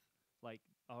worth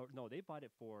no, they bought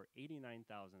it for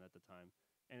 $89,000 at the time,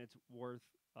 and it's worth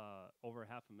over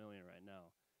 $500,000 right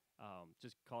now.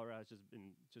 Just Colorado's just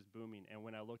been booming, and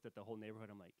when I looked at the whole neighborhood,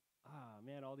 I'm like,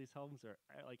 man, all these homes are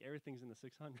like everything's in the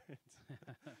 600s.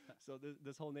 So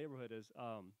this whole neighborhood is.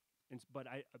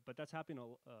 But that's happening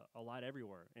a lot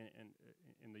everywhere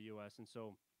in the U.S. And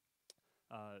so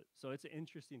it's an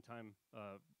interesting time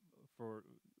for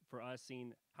us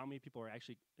seeing how many people are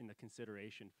actually in the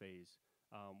consideration phase,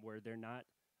 where they're not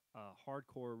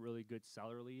hardcore really good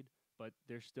seller lead, but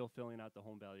they're still filling out the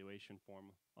home valuation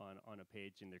form on a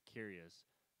page, and they're curious.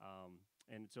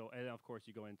 And of course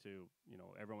you go into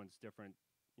everyone's different,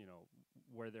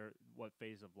 what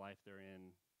phase of life they're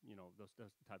in.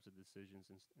 Those types of decisions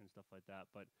and stuff like that.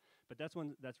 But that's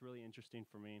one that's really interesting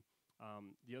for me.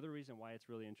 The other reason why it's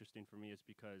really interesting for me is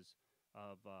because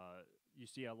of you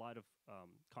see a lot of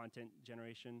content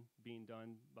generation being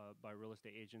done by real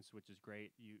estate agents, which is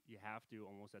great. You have to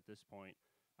almost at this point.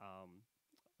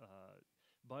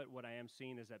 But what I am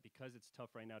seeing is that because it's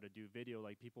tough right now to do video,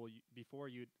 like people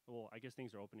I guess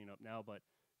things are opening up now, but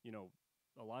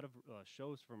a lot of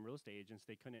shows from real estate agents,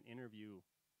 they couldn't interview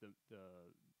the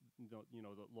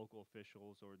local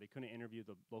officials, or they couldn't interview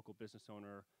the local business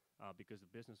owner because the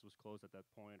business was closed at that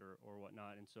point or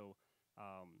whatnot. And so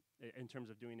in terms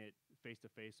of doing it face to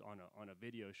face on a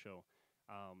video show,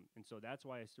 and so that's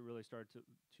why I really started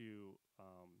to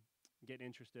get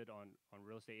interested on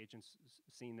real estate agents,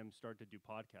 seeing them start to do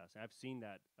podcasts. I've seen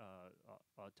that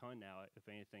a ton now, if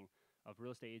anything, of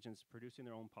real estate agents producing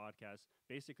their own podcasts,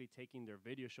 basically taking their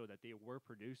video show that they were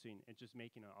producing and just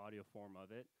making an audio form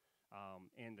of it.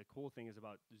 And the cool thing is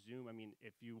about Zoom, I mean,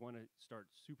 if you want to start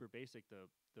super basic,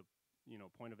 the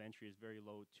point of entry is very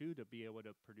low too, to be able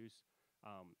to produce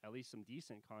at least some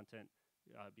decent content,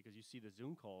 because you see the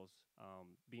Zoom calls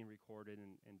being recorded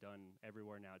and done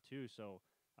everywhere now too. So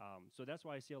that's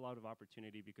why I see a lot of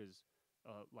opportunity, because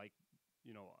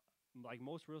like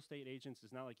most real estate agents,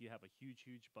 it's not like you have a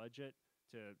huge budget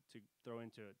to throw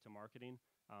into marketing,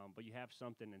 but you have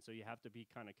something, and so you have to be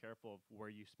kind of careful of where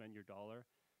you spend your dollar.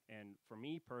 And for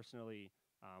me personally,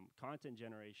 content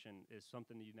generation is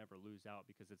something that you never lose out,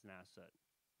 because it's an asset.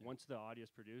 Once the audio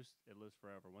is produced, it lives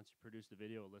forever. Once you produce the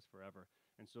video, it lives forever.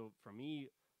 And so for me,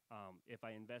 if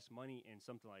I invest money in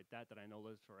something like that I know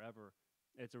lives forever,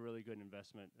 it's a really good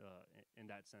investment in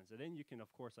that sense. And then you can,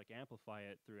 of course, like amplify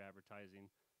it through advertising.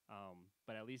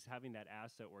 But at least having that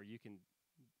asset where you can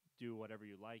do whatever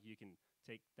you like, you can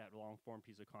take that long form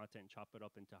piece of content, chop it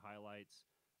up into highlights,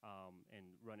 and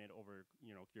run it over,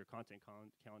 your content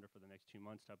calendar for the next 2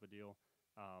 months type of deal.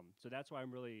 So that's why I'm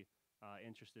really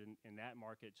interested in that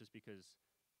market, just because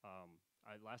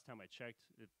Last time I checked,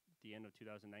 at the end of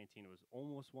 2019, it was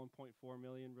almost 1.4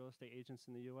 million real estate agents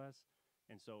in the U.S.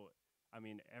 And so, I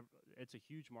mean, it's a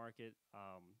huge market,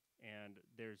 and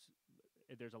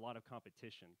there's a lot of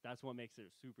competition. That's what makes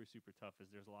it super super tough. Is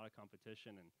there's a lot of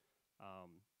competition, and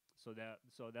so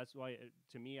that's why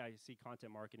to me I see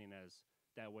content marketing as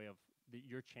that way of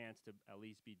your chance to at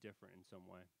least be different in some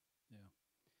way. Yeah.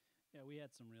 Yeah, we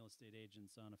had some real estate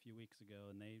agents on a few weeks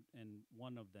ago, and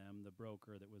one of them, the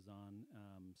broker that was on,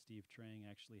 Steve Trang,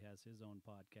 actually has his own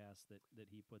podcast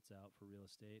that he puts out for real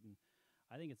estate, and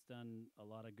I think it's done a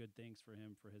lot of good things for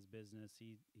him for his business.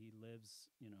 He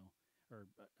lives, or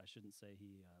I shouldn't say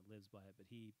he lives by it, but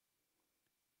he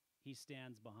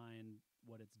stands behind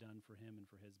what it's done for him and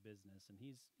for his business, and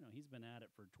he's been at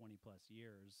it for 20 plus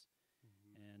years,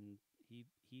 and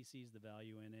he sees the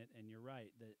value in it. And you're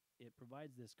right that it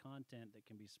provides this content that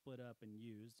can be split up and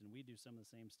used, and we do some of the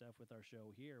same stuff with our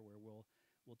show here, where we'll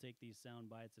take these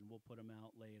sound bites and we'll put them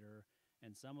out later,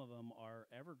 and some of them are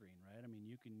evergreen, right? I mean,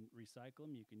 you can recycle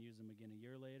them, you can use them again a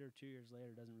year later, 2 years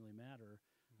later, doesn't really matter.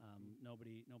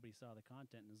 Nobody saw the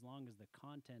content, and as long as the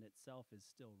content itself is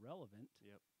still relevant,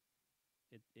 Yep.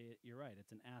 You're right,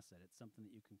 it's an asset. It's something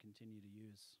that you can continue to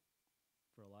use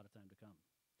for a lot of time to come.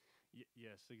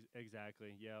 Yes,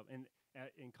 exactly. Yeah, and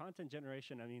in content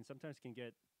generation, I mean, sometimes can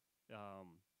get,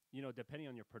 depending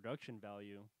on your production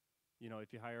value,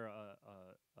 if you hire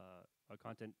a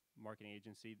content marketing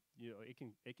agency,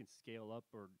 it can scale up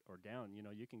or down.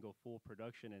 You can go full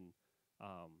production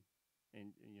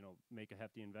and make a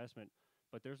hefty investment,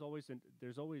 but there's always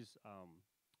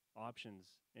options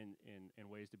in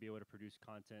ways to be able to produce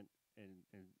content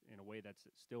in a way that's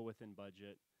still within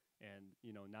budget, and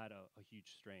not a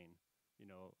huge strain,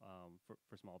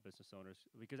 for small business owners,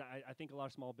 because I think a lot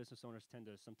of small business owners tend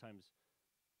to sometimes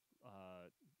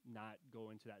not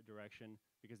go into that direction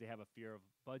because they have a fear of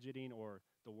budgeting or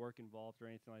the work involved or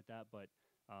anything like that. But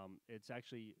it's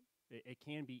actually it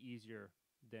can be easier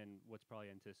than what's probably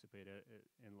anticipated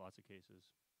in lots of cases.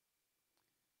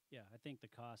 Yeah, I think the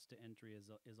cost to entry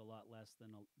is a lot less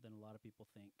than a lot of people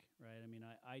think, right? I mean,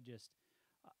 I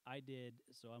did,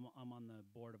 so I'm on the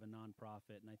board of a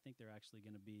nonprofit, and I think they're actually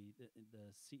going to be the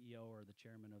CEO or the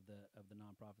chairman of the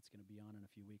nonprofit's going to be on in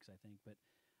a few weeks, I think. But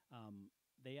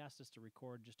they asked us to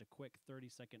record just a quick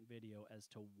 30-second video as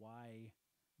to why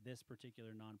this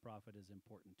particular nonprofit is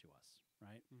important to us,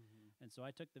 right? And so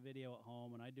I took the video at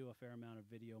home, and I do a fair amount of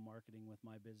video marketing with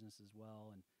my business as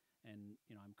well, and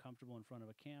I'm comfortable in front of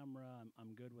a camera.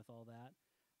 I'm good with all that.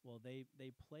 Well, they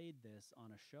played this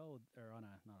on a show, or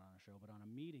not on a show, but on a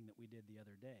meeting that we did the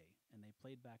other day, and they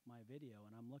played back my video,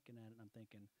 and I'm looking at it and I'm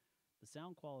thinking, the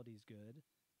sound quality is good,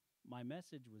 my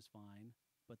message was fine,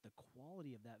 but the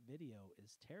quality of that video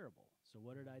is terrible. So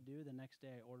what did I do? The next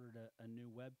day I ordered a new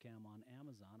webcam on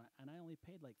Amazon, and I only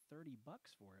paid like $30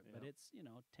 for it, but it's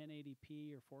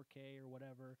 1080p or 4K or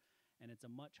whatever, and it's a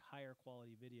much higher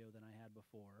quality video than I had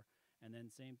before. And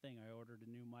then same thing, I ordered a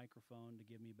new microphone to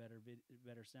give me better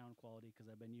sound quality, because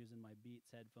I've been using my Beats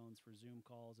headphones for Zoom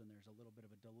calls, and there's a little bit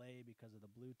of a delay because of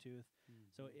the Bluetooth.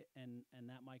 So and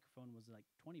that microphone was like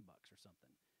 $20 or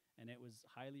something, and it was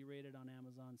highly rated on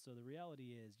Amazon. So the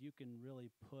reality is you can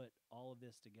really put all of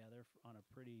this together on a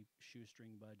pretty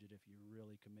shoestring budget if you're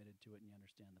really committed to it and you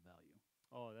understand the value.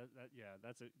 Oh,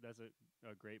 that's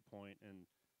a great point. And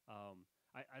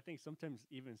I think sometimes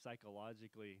even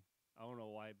psychologically, I don't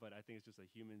know why, but I think it's just a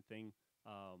human thing.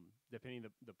 Depending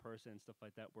the person and stuff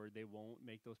like that, where they won't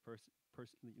make those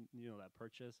that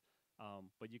purchase.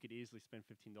 But you could easily spend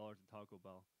 $15 at Taco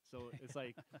Bell. So it's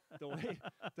like the way.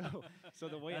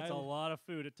 The way that's a lot of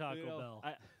food at Taco Bell.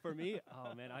 For me,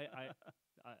 oh man, I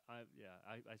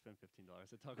spent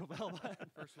 $15 at Taco Bell.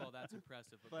 First of all, that's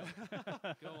impressive. But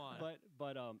go on.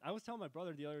 But I was telling my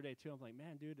brother the other day too. I'm like,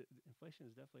 man, dude, inflation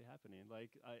is definitely happening.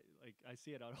 I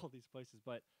see it at all these places.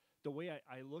 But the way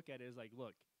I look at it is like,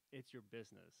 look, it's your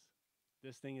business.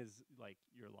 This thing is like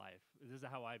your life. This is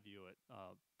how I view it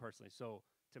personally. So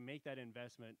to make that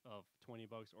investment of $20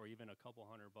 or even a couple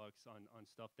 $100 on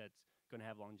stuff that's going to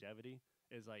have longevity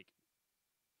is like,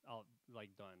 I'll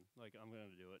like done. Like I'm going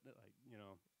to do it.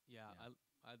 Yeah.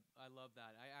 I love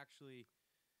that. I actually,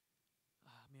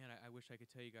 man, I wish I could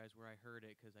tell you guys where I heard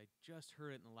it, because I just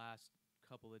heard it in the last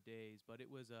couple of days. But it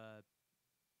was a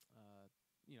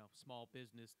small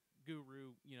business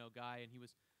guru, guy, and he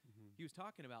was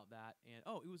talking about that. And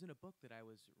it was in a book that I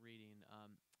was reading.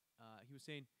 He was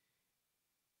saying,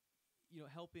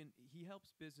 he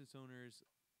helps business owners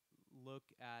look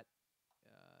at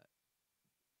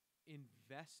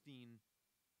investing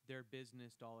their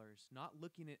business dollars, not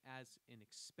looking at it as an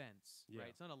expense, right?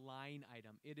 It's not a line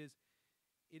item. It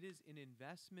it is an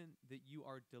investment that you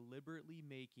are deliberately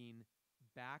making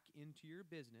back into your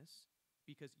business,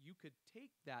 because you could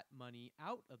take that money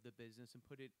out of the business and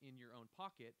put it in your own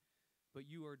pocket, but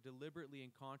you are deliberately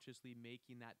and consciously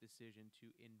making that decision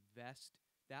to invest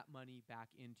that money back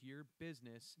into your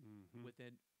business with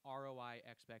an ROI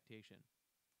expectation.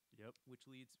 Yep. Which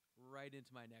leads right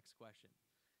into my next question.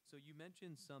 So you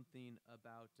mentioned something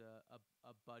about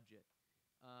a budget.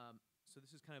 So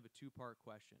this is kind of a two-part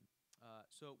question.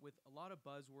 So with a lot of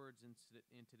buzzwords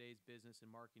in today's business and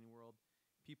marketing world,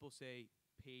 people say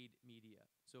paid media.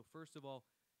 So first of all,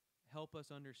 help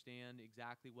us understand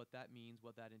exactly what that means,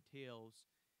 what that entails,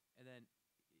 and then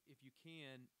if you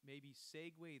can, maybe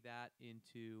segue that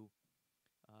into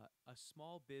a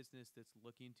small business that's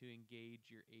looking to engage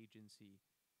your agency.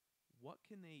 What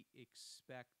can they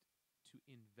expect to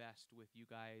invest with you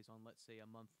guys on, let's say, a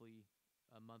monthly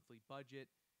budget,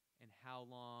 and how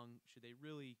long should they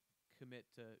really commit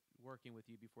to working with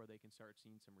you before they can start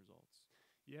seeing some results?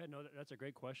 Yeah, no, that's a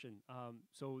great question.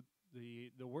 So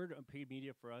the word paid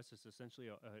media for us is essentially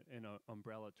an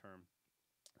umbrella term.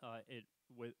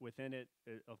 Within it,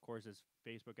 of course, is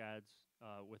Facebook ads.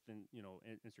 Within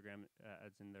Instagram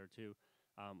ads in there too,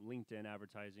 LinkedIn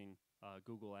advertising,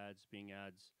 Google ads, Bing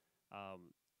ads,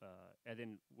 and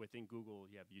then within Google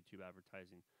you have YouTube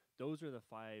advertising. Those are the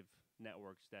 5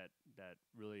 networks that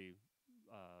really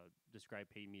describe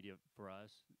paid media for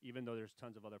us. Even though there's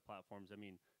tons of other platforms. I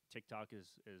mean, TikTok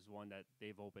is one that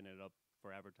they've opened it up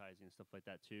for advertising and stuff like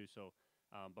that too. So,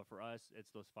 but for us, it's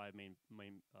those 5 main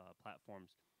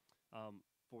platforms.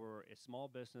 For a small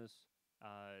business,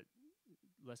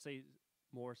 let's say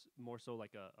more so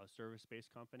like a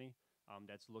service-based company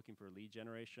that's looking for lead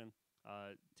generation.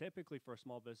 Typically, for a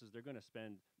small business, they're going to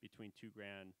spend between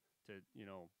 $2,000 to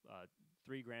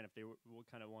 $3,000 if they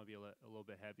would kind of want to be a little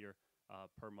bit heavier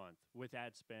per month with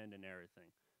ad spend and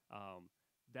everything.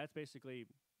 That's basically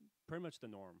pretty much the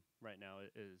norm right now.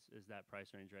 Is that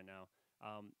price range right now?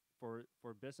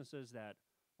 For businesses that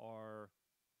are,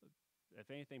 if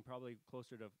anything, probably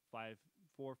closer to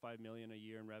 4 or 5 million a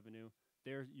year in revenue,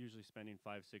 they're usually spending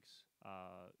 5-6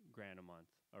 grand a month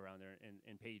around there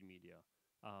in paid media.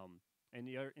 And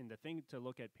the thing to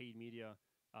look at paid media,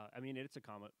 I mean, it's a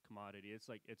commodity. It's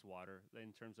like it's water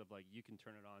in terms of like you can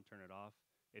turn it on, turn it off.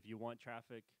 If you want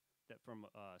traffic that from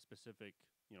a specific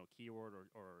keyword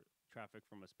or traffic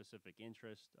from a specific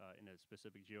interest in a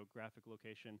specific geographic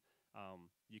location,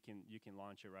 you can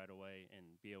launch it right away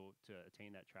and be able to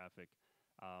attain that traffic.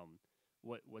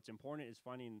 What's important is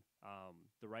finding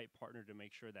the right partner to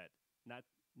make sure that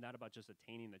not about just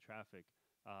attaining the traffic,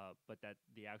 but that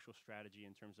the actual strategy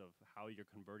in terms of how you're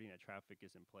converting that traffic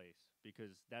is in place,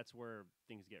 because that's where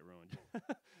things get ruined.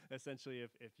 Essentially,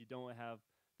 if you don't have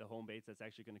the home base that's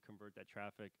actually going to convert that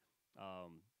traffic,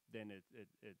 then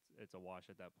it's a wash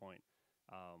at that point.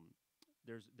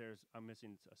 I'm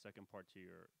missing a second part to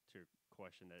your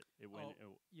question that it went.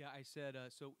 Yeah, I said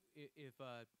so. If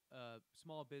a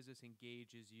small business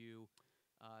engages you,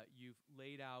 you've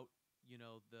laid out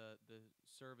the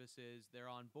services, they're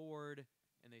on board,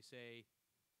 and they say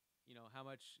how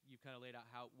much you've kind of laid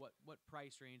out what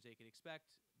price range they can expect,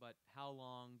 but how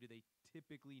long do they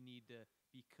typically need to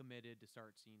be committed to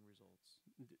start seeing results?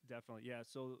 Definitely, yeah.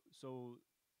 So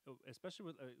especially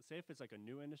with say if it's like a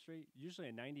new industry, usually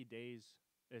a 90 days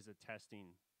is a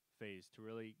testing phase to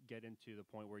really get into the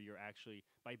point where you're actually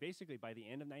by the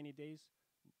end of 90 days,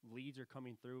 leads are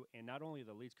coming through, and not only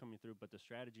the leads coming through, but the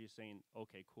strategy is saying,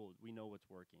 okay, cool, we know what's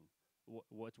working,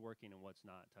 what's working and what's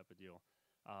not, type of deal.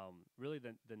 Really,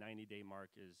 the 90-day mark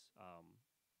is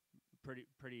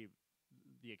pretty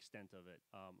the extent of it.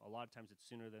 A lot of times it's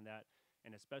sooner than that,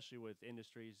 and especially with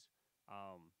industries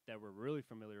that we're really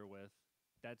familiar with,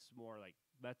 that's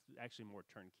actually more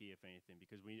turnkey, if anything,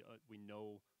 because we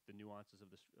know the nuances of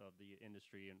the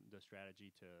industry and the strategy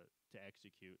to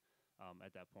execute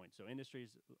at that point. So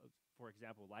industries, for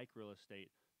example, like real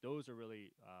estate, those are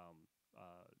really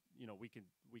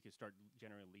we could start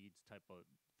generating leads type of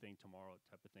thing tomorrow,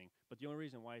 type of thing. But the only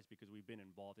reason why is because we've been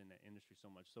involved in that industry so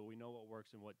much, so we know what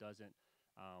works and what doesn't,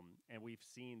 and we've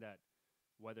seen that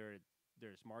whether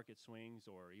there's market swings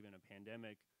or even a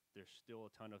pandemic, there's still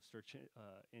a ton of search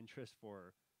interest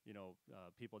for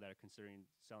people that are considering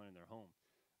selling their home.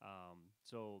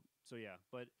 So yeah,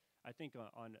 but I think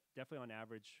definitely on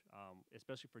average,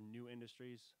 especially for new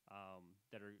industries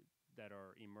that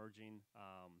are emerging,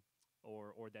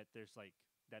 or that there's like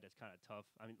that is kind of tough.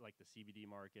 I mean, like the CBD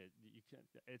market,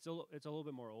 it's a little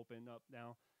bit more open up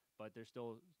now, but there's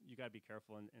still, you got to be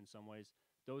careful in some ways.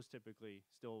 Those typically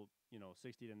still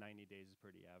 60 to 90 days is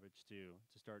pretty average to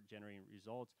start generating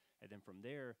results, and then from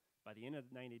there By the end of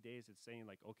the 90 days, it's saying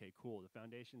like, okay, cool, the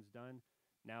foundation's done.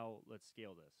 Now let's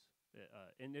scale this.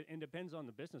 And it depends on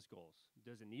the business goals.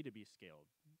 Does it need to be scaled?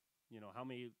 How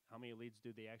many leads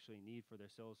do they actually need for their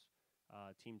sales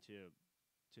team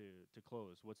to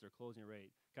close? What's their closing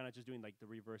rate? Kind of just doing like the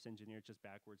reverse engineer, just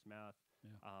backwards math,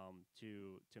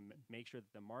 to make sure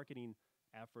that the marketing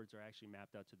efforts are actually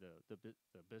mapped out to the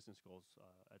business goals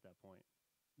at that point.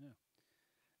 Yeah.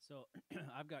 So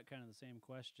I've got kind of the same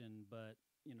question, but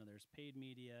there's paid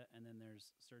media and then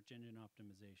there's search engine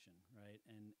optimization, right?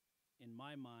 And in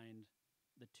my mind,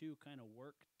 the two kind of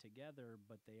work together,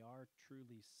 but they are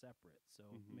truly separate. So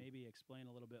maybe explain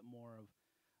a little bit more of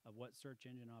what search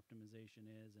engine optimization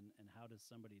is and how does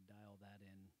somebody dial that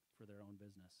in for their own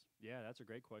business? Yeah, that's a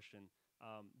great question.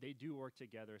 They do work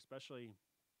together, especially,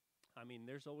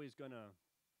 there's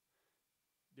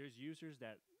users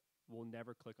that will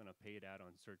never click on a paid ad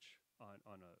on search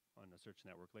on a search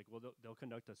network. Like, well, they'll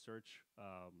conduct a search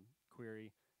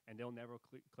query and they'll never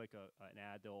click an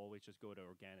ad. They'll always just go to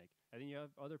organic. And then you have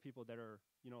other people that are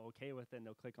okay with it and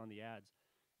they'll click on the ads.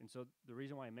 And so the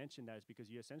reason why I mentioned that is because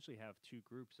you essentially have two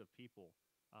groups of people.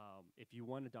 If you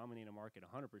want to dominate a market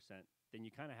 100%, then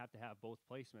you kind of have to have both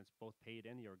placements, both paid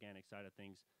and the organic side of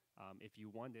things, if you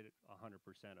wanted 100%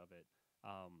 of it.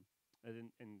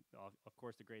 And of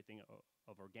course, the great thing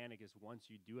of organic is once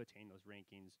you do attain those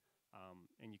rankings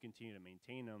and you continue to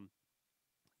maintain them,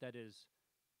 that is,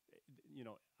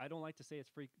 I don't like to say it's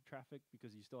free traffic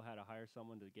because you still had to hire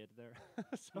someone to get there.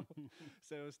 so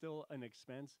it was still an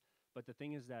expense. But the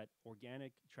thing is that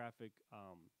organic traffic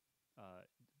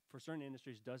for certain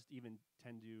industries does even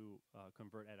tend to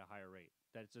convert at a higher rate.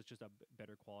 That's just a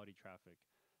better quality traffic.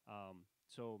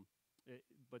 So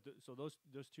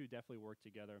those two definitely work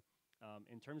together.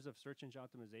 In terms of search engine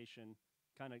optimization,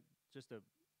 kind of just to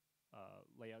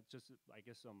lay out, just I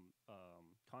guess some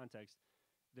context.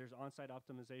 There's on-site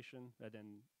optimization and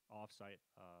then off-site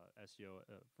SEO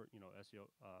for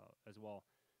SEO as well.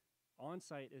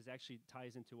 On-site is actually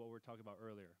ties into what we were talking about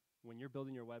earlier. When you're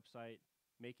building your website,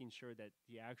 making sure that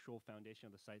the actual foundation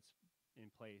of the site's in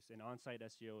place, and on-site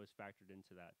SEO is factored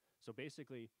into that. So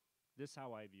basically, this is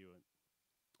how I view it: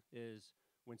 is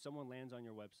when someone lands on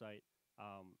your website,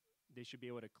 they should be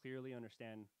able to clearly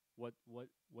understand what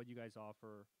you guys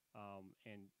offer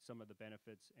and some of the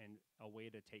benefits and a way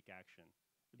to take action.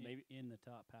 Maybe in the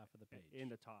top half of the page. In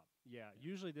the top, yeah.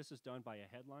 Usually this is done by a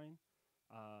headline,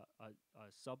 a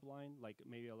subline, like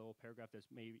maybe a little paragraph that's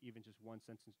maybe even just one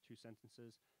sentence, two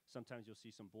sentences. Sometimes you'll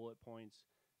see some bullet points,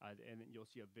 and then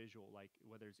you'll see a visual, like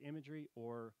whether it's imagery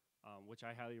or, which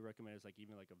I highly recommend, is like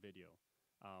even like a video.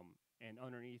 And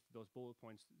underneath those bullet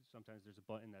points, sometimes there's a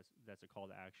button that's a call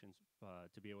to actions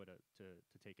to be able to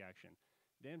take action.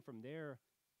 Then from there,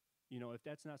 if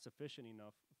that's not sufficient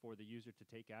enough for the user to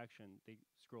take action, they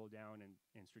scroll down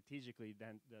and strategically,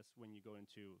 then that's when you go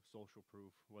into social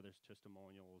proof, whether it's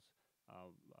testimonials,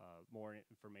 more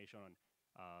information on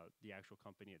the actual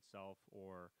company itself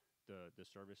or the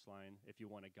service line. If you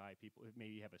want to guide people,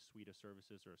 maybe you have a suite of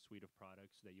services or a suite of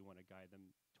products that you want to guide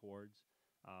them towards.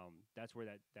 That's where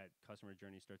that customer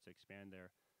journey starts to expand there.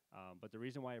 But the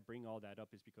reason why I bring all that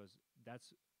up is because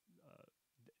that's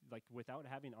like without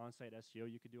having on-site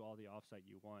SEO, you could do all the off-site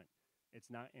you want.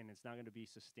 It's not going to be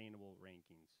sustainable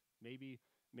rankings. Maybe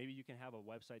you can have a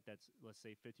website that's, let's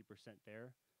say, 50%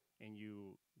 there, and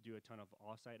you do a ton of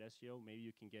off-site SEO. Maybe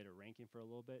you can get a ranking for a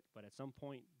little bit, but at some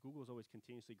point, Google's always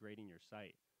continuously grading your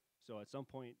site. So at some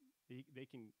point, they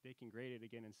can grade it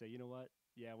again and say, you know what?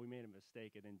 Yeah, we made a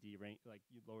mistake, and then derank, like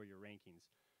you lower your rankings.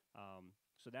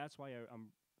 So that's why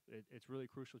it's really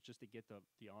crucial just to get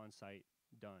the on-site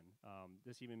done.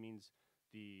 This even means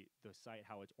the site,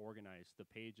 how it's organized, the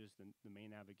pages, the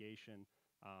main navigation,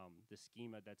 the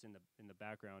schema that's in the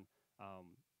background.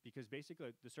 Because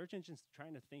basically the search engine's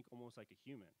trying to think almost like a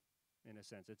human, in a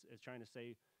sense. It's trying to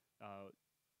say, I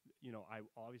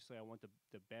want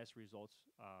the best results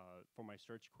for my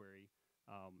search query.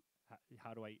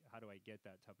 How do I get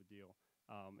that type of deal?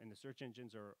 And the search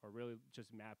engines are really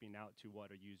just mapping out to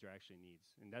what a user actually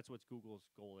needs. And that's what Google's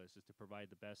goal is to provide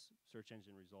the best search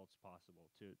engine results possible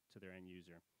to their end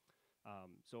user.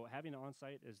 So having an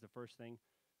on-site is the first thing.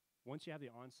 Once you have the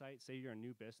on-site, say you're a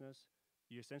new business,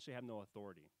 you essentially have no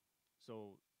authority.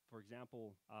 So for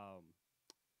example,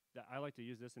 I like to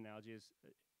use this analogy is,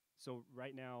 so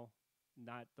right now,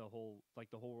 not the whole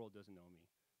world doesn't know me.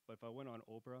 But if I went on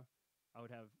Oprah, I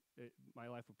would have my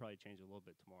life would probably change a little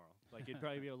bit tomorrow. Like it'd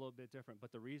probably be a little bit different.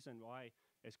 But the reason why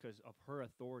is because of her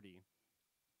authority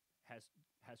has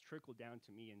trickled down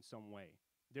to me in some way.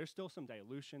 There's still some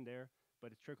dilution there,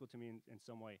 but it's trickled to me in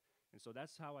some way. And so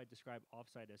that's how I describe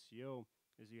offsite SEO: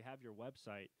 is you have your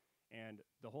website And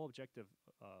the whole objective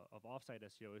of offsite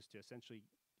SEO is to essentially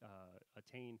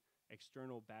attain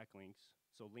external backlinks,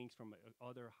 so links from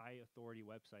other high authority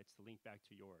websites to link back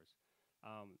to yours.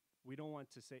 We don't want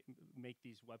to make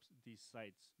these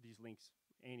sites, these links,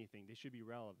 anything. They should be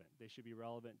relevant. They should be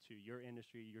relevant to your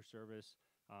industry, your service,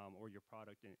 or your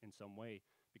product in some way,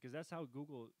 because that's how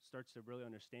Google starts to really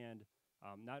understand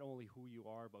not only who you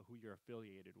are, but who you're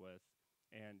affiliated with,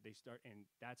 and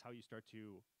that's how you start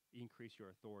to increase your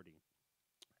authority.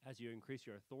 As you increase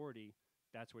your authority,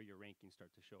 that's where your rankings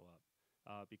start to show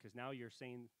up. Because now you're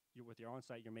saying, with your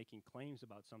on-site, you're making claims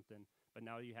about something, but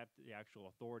now you have the actual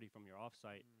authority from your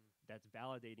off-site that's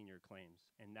validating your claims.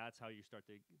 And that's how you start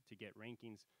to get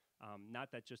rankings,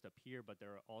 not that just appear, but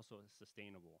they're also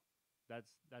sustainable.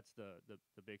 That's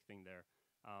the big thing there.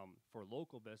 For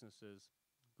local businesses,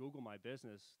 Google My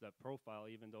Business, that profile,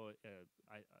 even though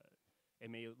it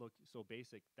may look so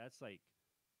basic, that's like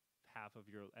half of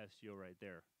your SEO right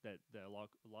there, that a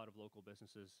lot of local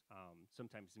businesses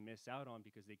sometimes miss out on,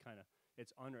 because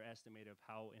it's underestimated of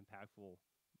how impactful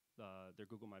their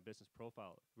Google My Business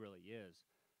profile really is.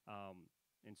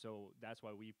 And so that's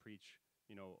why we preach,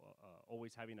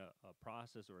 always having a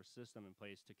process or a system in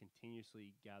place to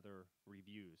continuously gather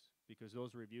reviews, because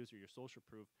those reviews are your social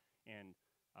proof, and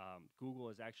Google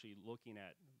is actually looking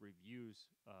at reviews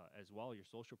as well, your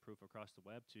social proof across the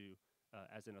web,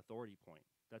 as an authority point.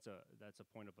 That's a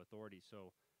point of authority.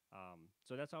 So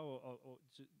that's how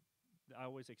I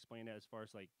always explain it, as far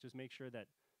as like, just make sure that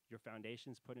your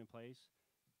foundation's put in place,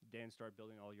 then start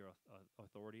building all your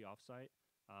authority offsite.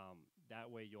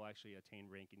 That way you'll actually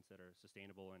attain rankings that are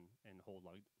sustainable and hold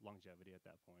longevity at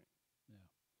that point. Yeah.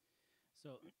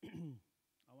 So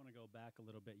I want to go back a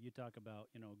little bit. You talk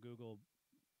about, Google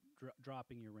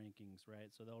dropping your rankings,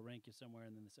 right? So they'll rank you somewhere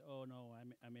and then they say, oh no,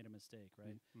 I made a mistake,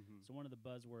 right? Mm-hmm. So one of the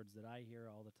buzzwords that I hear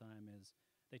all the time is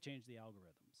they change the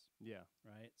algorithms. Yeah.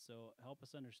 Right. So help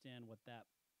us understand what that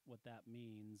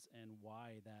means and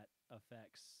why that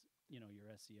affects,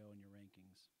 your SEO and your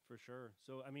rankings. For sure.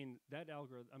 So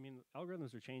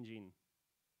algorithms are changing.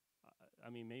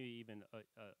 Maybe even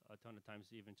a ton of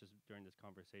times, even just during this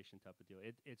conversation type of deal.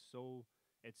 It's so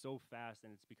fast,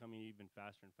 and it's becoming even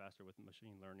faster and faster with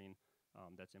machine learning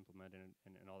that's implemented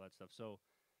and all that stuff. So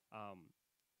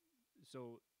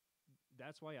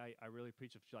that's why I really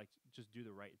preach of, like, just do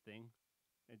the right thing,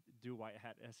 and do white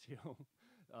hat SEO.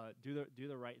 Do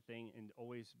the right thing, and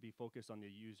always be focused on the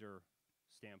user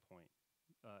standpoint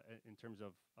in terms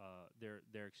of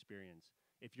their experience.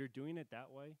 If you're doing it that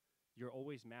way, you're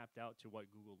always mapped out to what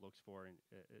Google looks for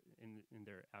in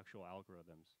their actual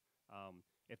algorithms.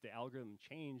 If the algorithm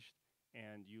changed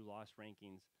and you lost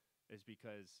rankings, is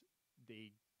because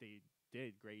they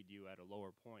did grade you at a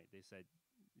lower point. They said,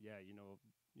 yeah,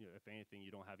 if anything,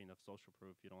 you don't have enough social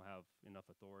proof, you don't have enough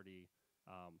authority,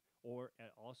 or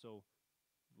also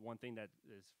one thing that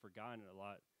is forgotten a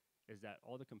lot is that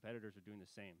all the competitors are doing the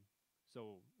same.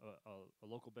 So a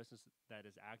local business that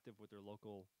is active with their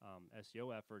local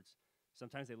SEO efforts,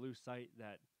 sometimes they lose sight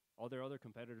that all their other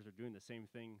competitors are doing the same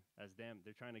thing as them.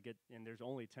 They're trying to and there's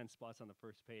only 10 spots on the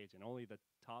first page, and only the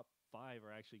top 5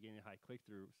 are actually getting high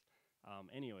click-throughs.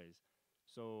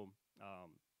 So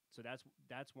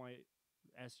that's why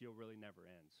SEO really never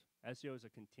ends. SEO is a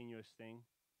continuous thing,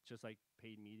 just like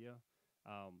paid media.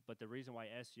 But the reason why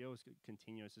SEO is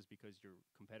continuous is because your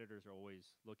competitors are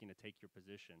always looking to take your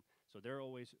position. So they're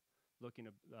always looking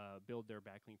to build their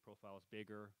backlink profiles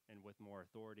bigger and with more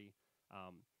authority.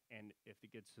 And if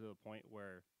it gets to the point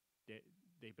where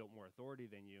they built more authority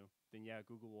than you, then yeah,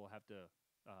 Google will have to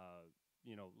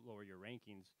lower your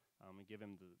rankings and give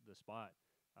them the spot.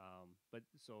 But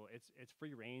so it's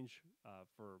free range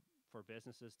for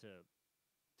businesses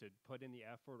to put in the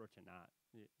effort or to not,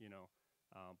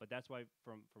 but that's why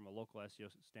from a local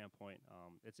SEO standpoint,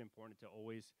 it's important to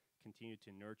always continue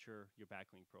to nurture your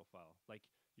backlink profile. Like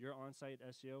your on-site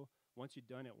SEO, once you've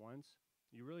done it once,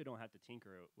 you really don't have to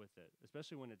tinker with it,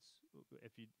 especially when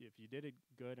if you did it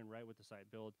good and right with the site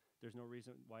build, there's no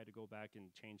reason why to go back and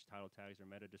change title tags or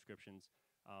meta descriptions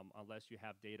unless you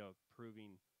have data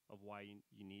proving of why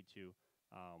you need to,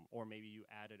 or maybe you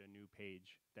added a new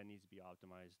page that needs to be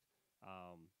optimized.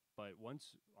 But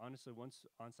once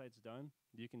on-site's done,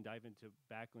 you can dive into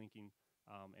backlinking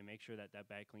and make sure that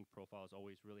backlink profile is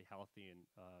always really healthy and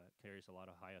carries a lot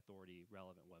of high authority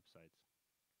relevant websites.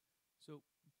 So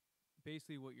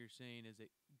basically what you're saying is that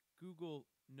Google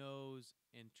knows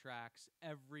and tracks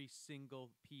every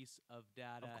single piece of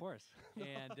data. Of course.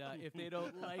 And if they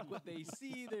don't like what they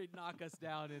see, they knock us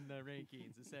down in the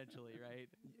rankings, essentially, right?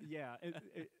 Yeah,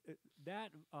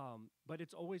 but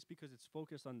it's always because it's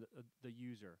focused on the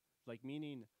user. Like,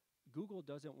 meaning Google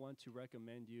doesn't want to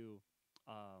recommend you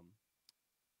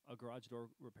a garage door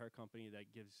repair company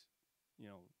that gives,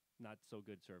 not so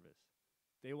good service.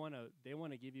 They want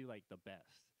to give you like the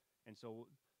best. And so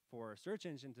for a search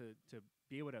engine to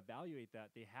be able to evaluate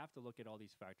that, they have to look at all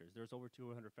these factors. There's over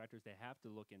 200 factors they have to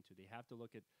look into. They have to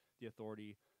look at the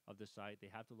authority of the site. They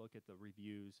have to look at the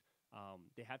reviews.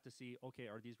 They have to see, okay,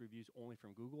 are these reviews only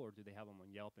from Google, or do they have them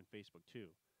on Yelp and Facebook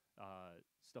too?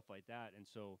 Stuff like that. And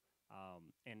so,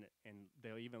 and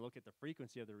they'll even look at the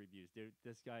frequency of the reviews. Did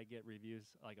this guy get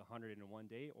reviews like 100 in one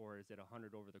day, or is it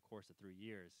 100 over the course of 3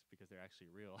 years because they're actually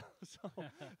real?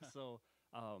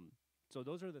 So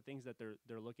those are the things that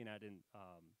they're looking at.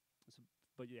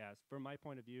 But yeah, from my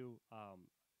point of view,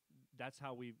 that's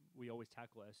how we always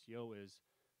tackle SEO, is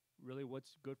really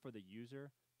what's good for the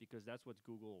user, because that's what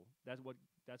Google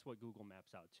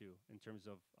maps out to in terms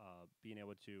of being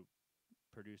able to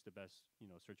produce the best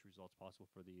search results possible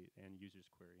for the end user's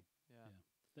query. Yeah.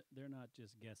 They're not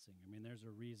just guessing. I mean, there's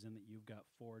a reason that you've got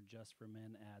 4 Just for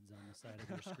Men ads on the side of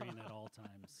your screen at all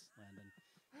times, Landon.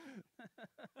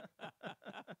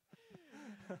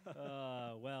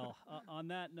 On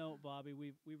that note, Bobby,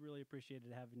 we've really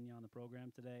appreciated having you on the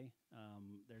program today.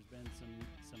 There's been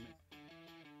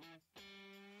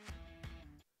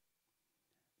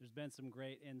some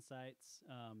great insights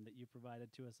that you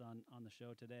provided to us on the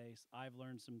show today. I've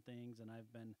learned some things, and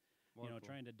I've been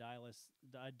trying to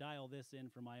dial this in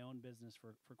for my own business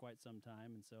for quite some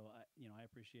time. And so I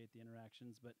appreciate the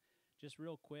interactions. But just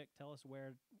real quick, tell us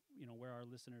where our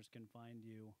listeners can find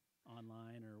you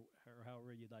online, or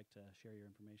however you'd like to share your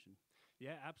information.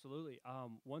 Yeah, absolutely.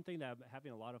 One thing that I'm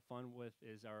having a lot of fun with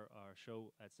is our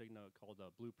show at Signa called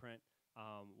Blueprint.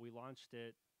 We launched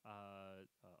it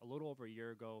a little over a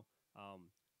year ago.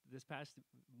 This past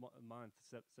month,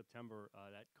 September,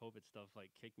 that COVID stuff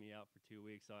kicked me out for 2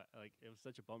 weeks. So it was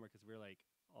such a bummer, because we were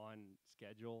on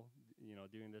schedule,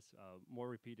 doing this more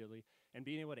repeatedly and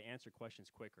being able to answer questions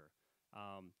quicker.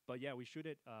 But yeah, we shoot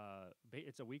it.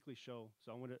 It's a weekly show,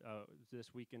 so I'm gonna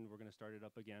this weekend we're gonna start it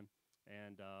up again,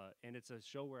 and it's a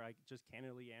show where I just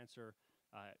candidly answer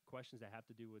questions that have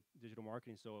to do with digital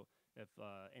marketing. So if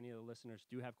any of the listeners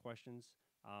do have questions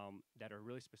that are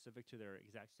really specific to their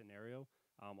exact scenario,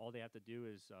 all they have to do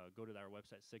is go to our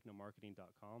website,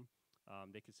 signamarketing.com.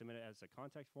 They can submit it as a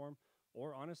contact form,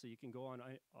 or honestly, you can go on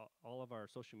all of our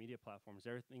social media platforms.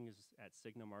 Everything is at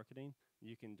Signa Marketing.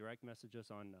 You can direct message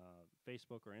us on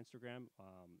Facebook or Instagram.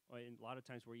 And a lot of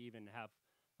times we even have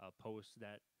posts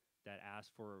that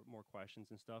ask for more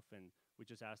questions and stuff, and we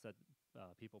just ask that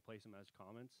people place them as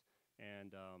comments,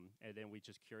 and then we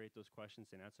just curate those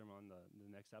questions and answer them on the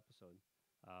next episode.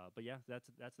 But yeah,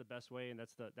 that's the best way, and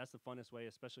that's the funnest way,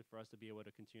 especially for us to be able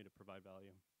to continue to provide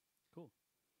value. Cool.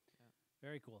 Yeah.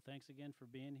 Very cool. Thanks again for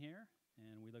being here,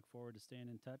 and we look forward to staying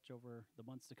in touch over the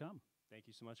months to come. Thank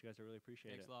you so much, guys. I really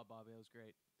appreciate it. Thanks a lot, Bobby. That was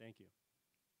great. Thank you.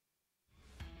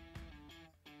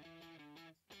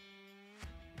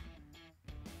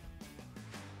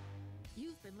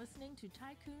 You've been listening to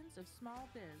Tycoons of Small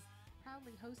Biz,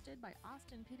 proudly hosted by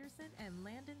Austin Peterson and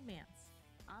Landon Mance.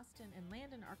 Austin and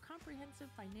Landon are comprehensive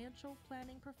financial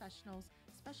planning professionals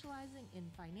specializing in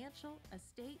financial,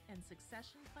 estate, and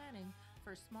succession planning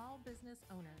for small business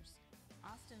owners.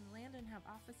 Austin and Landon have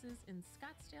offices in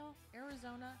Scottsdale,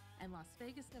 Arizona, and Las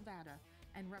Vegas, Nevada,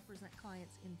 and represent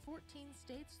clients in 14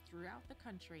 states throughout the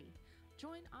country.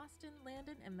 Join Austin,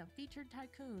 Landon, and the featured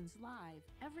Tycoons live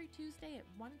every Tuesday at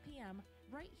 1 p.m.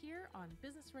 right here on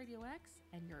Business Radio X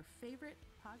and your favorite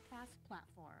podcast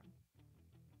platform.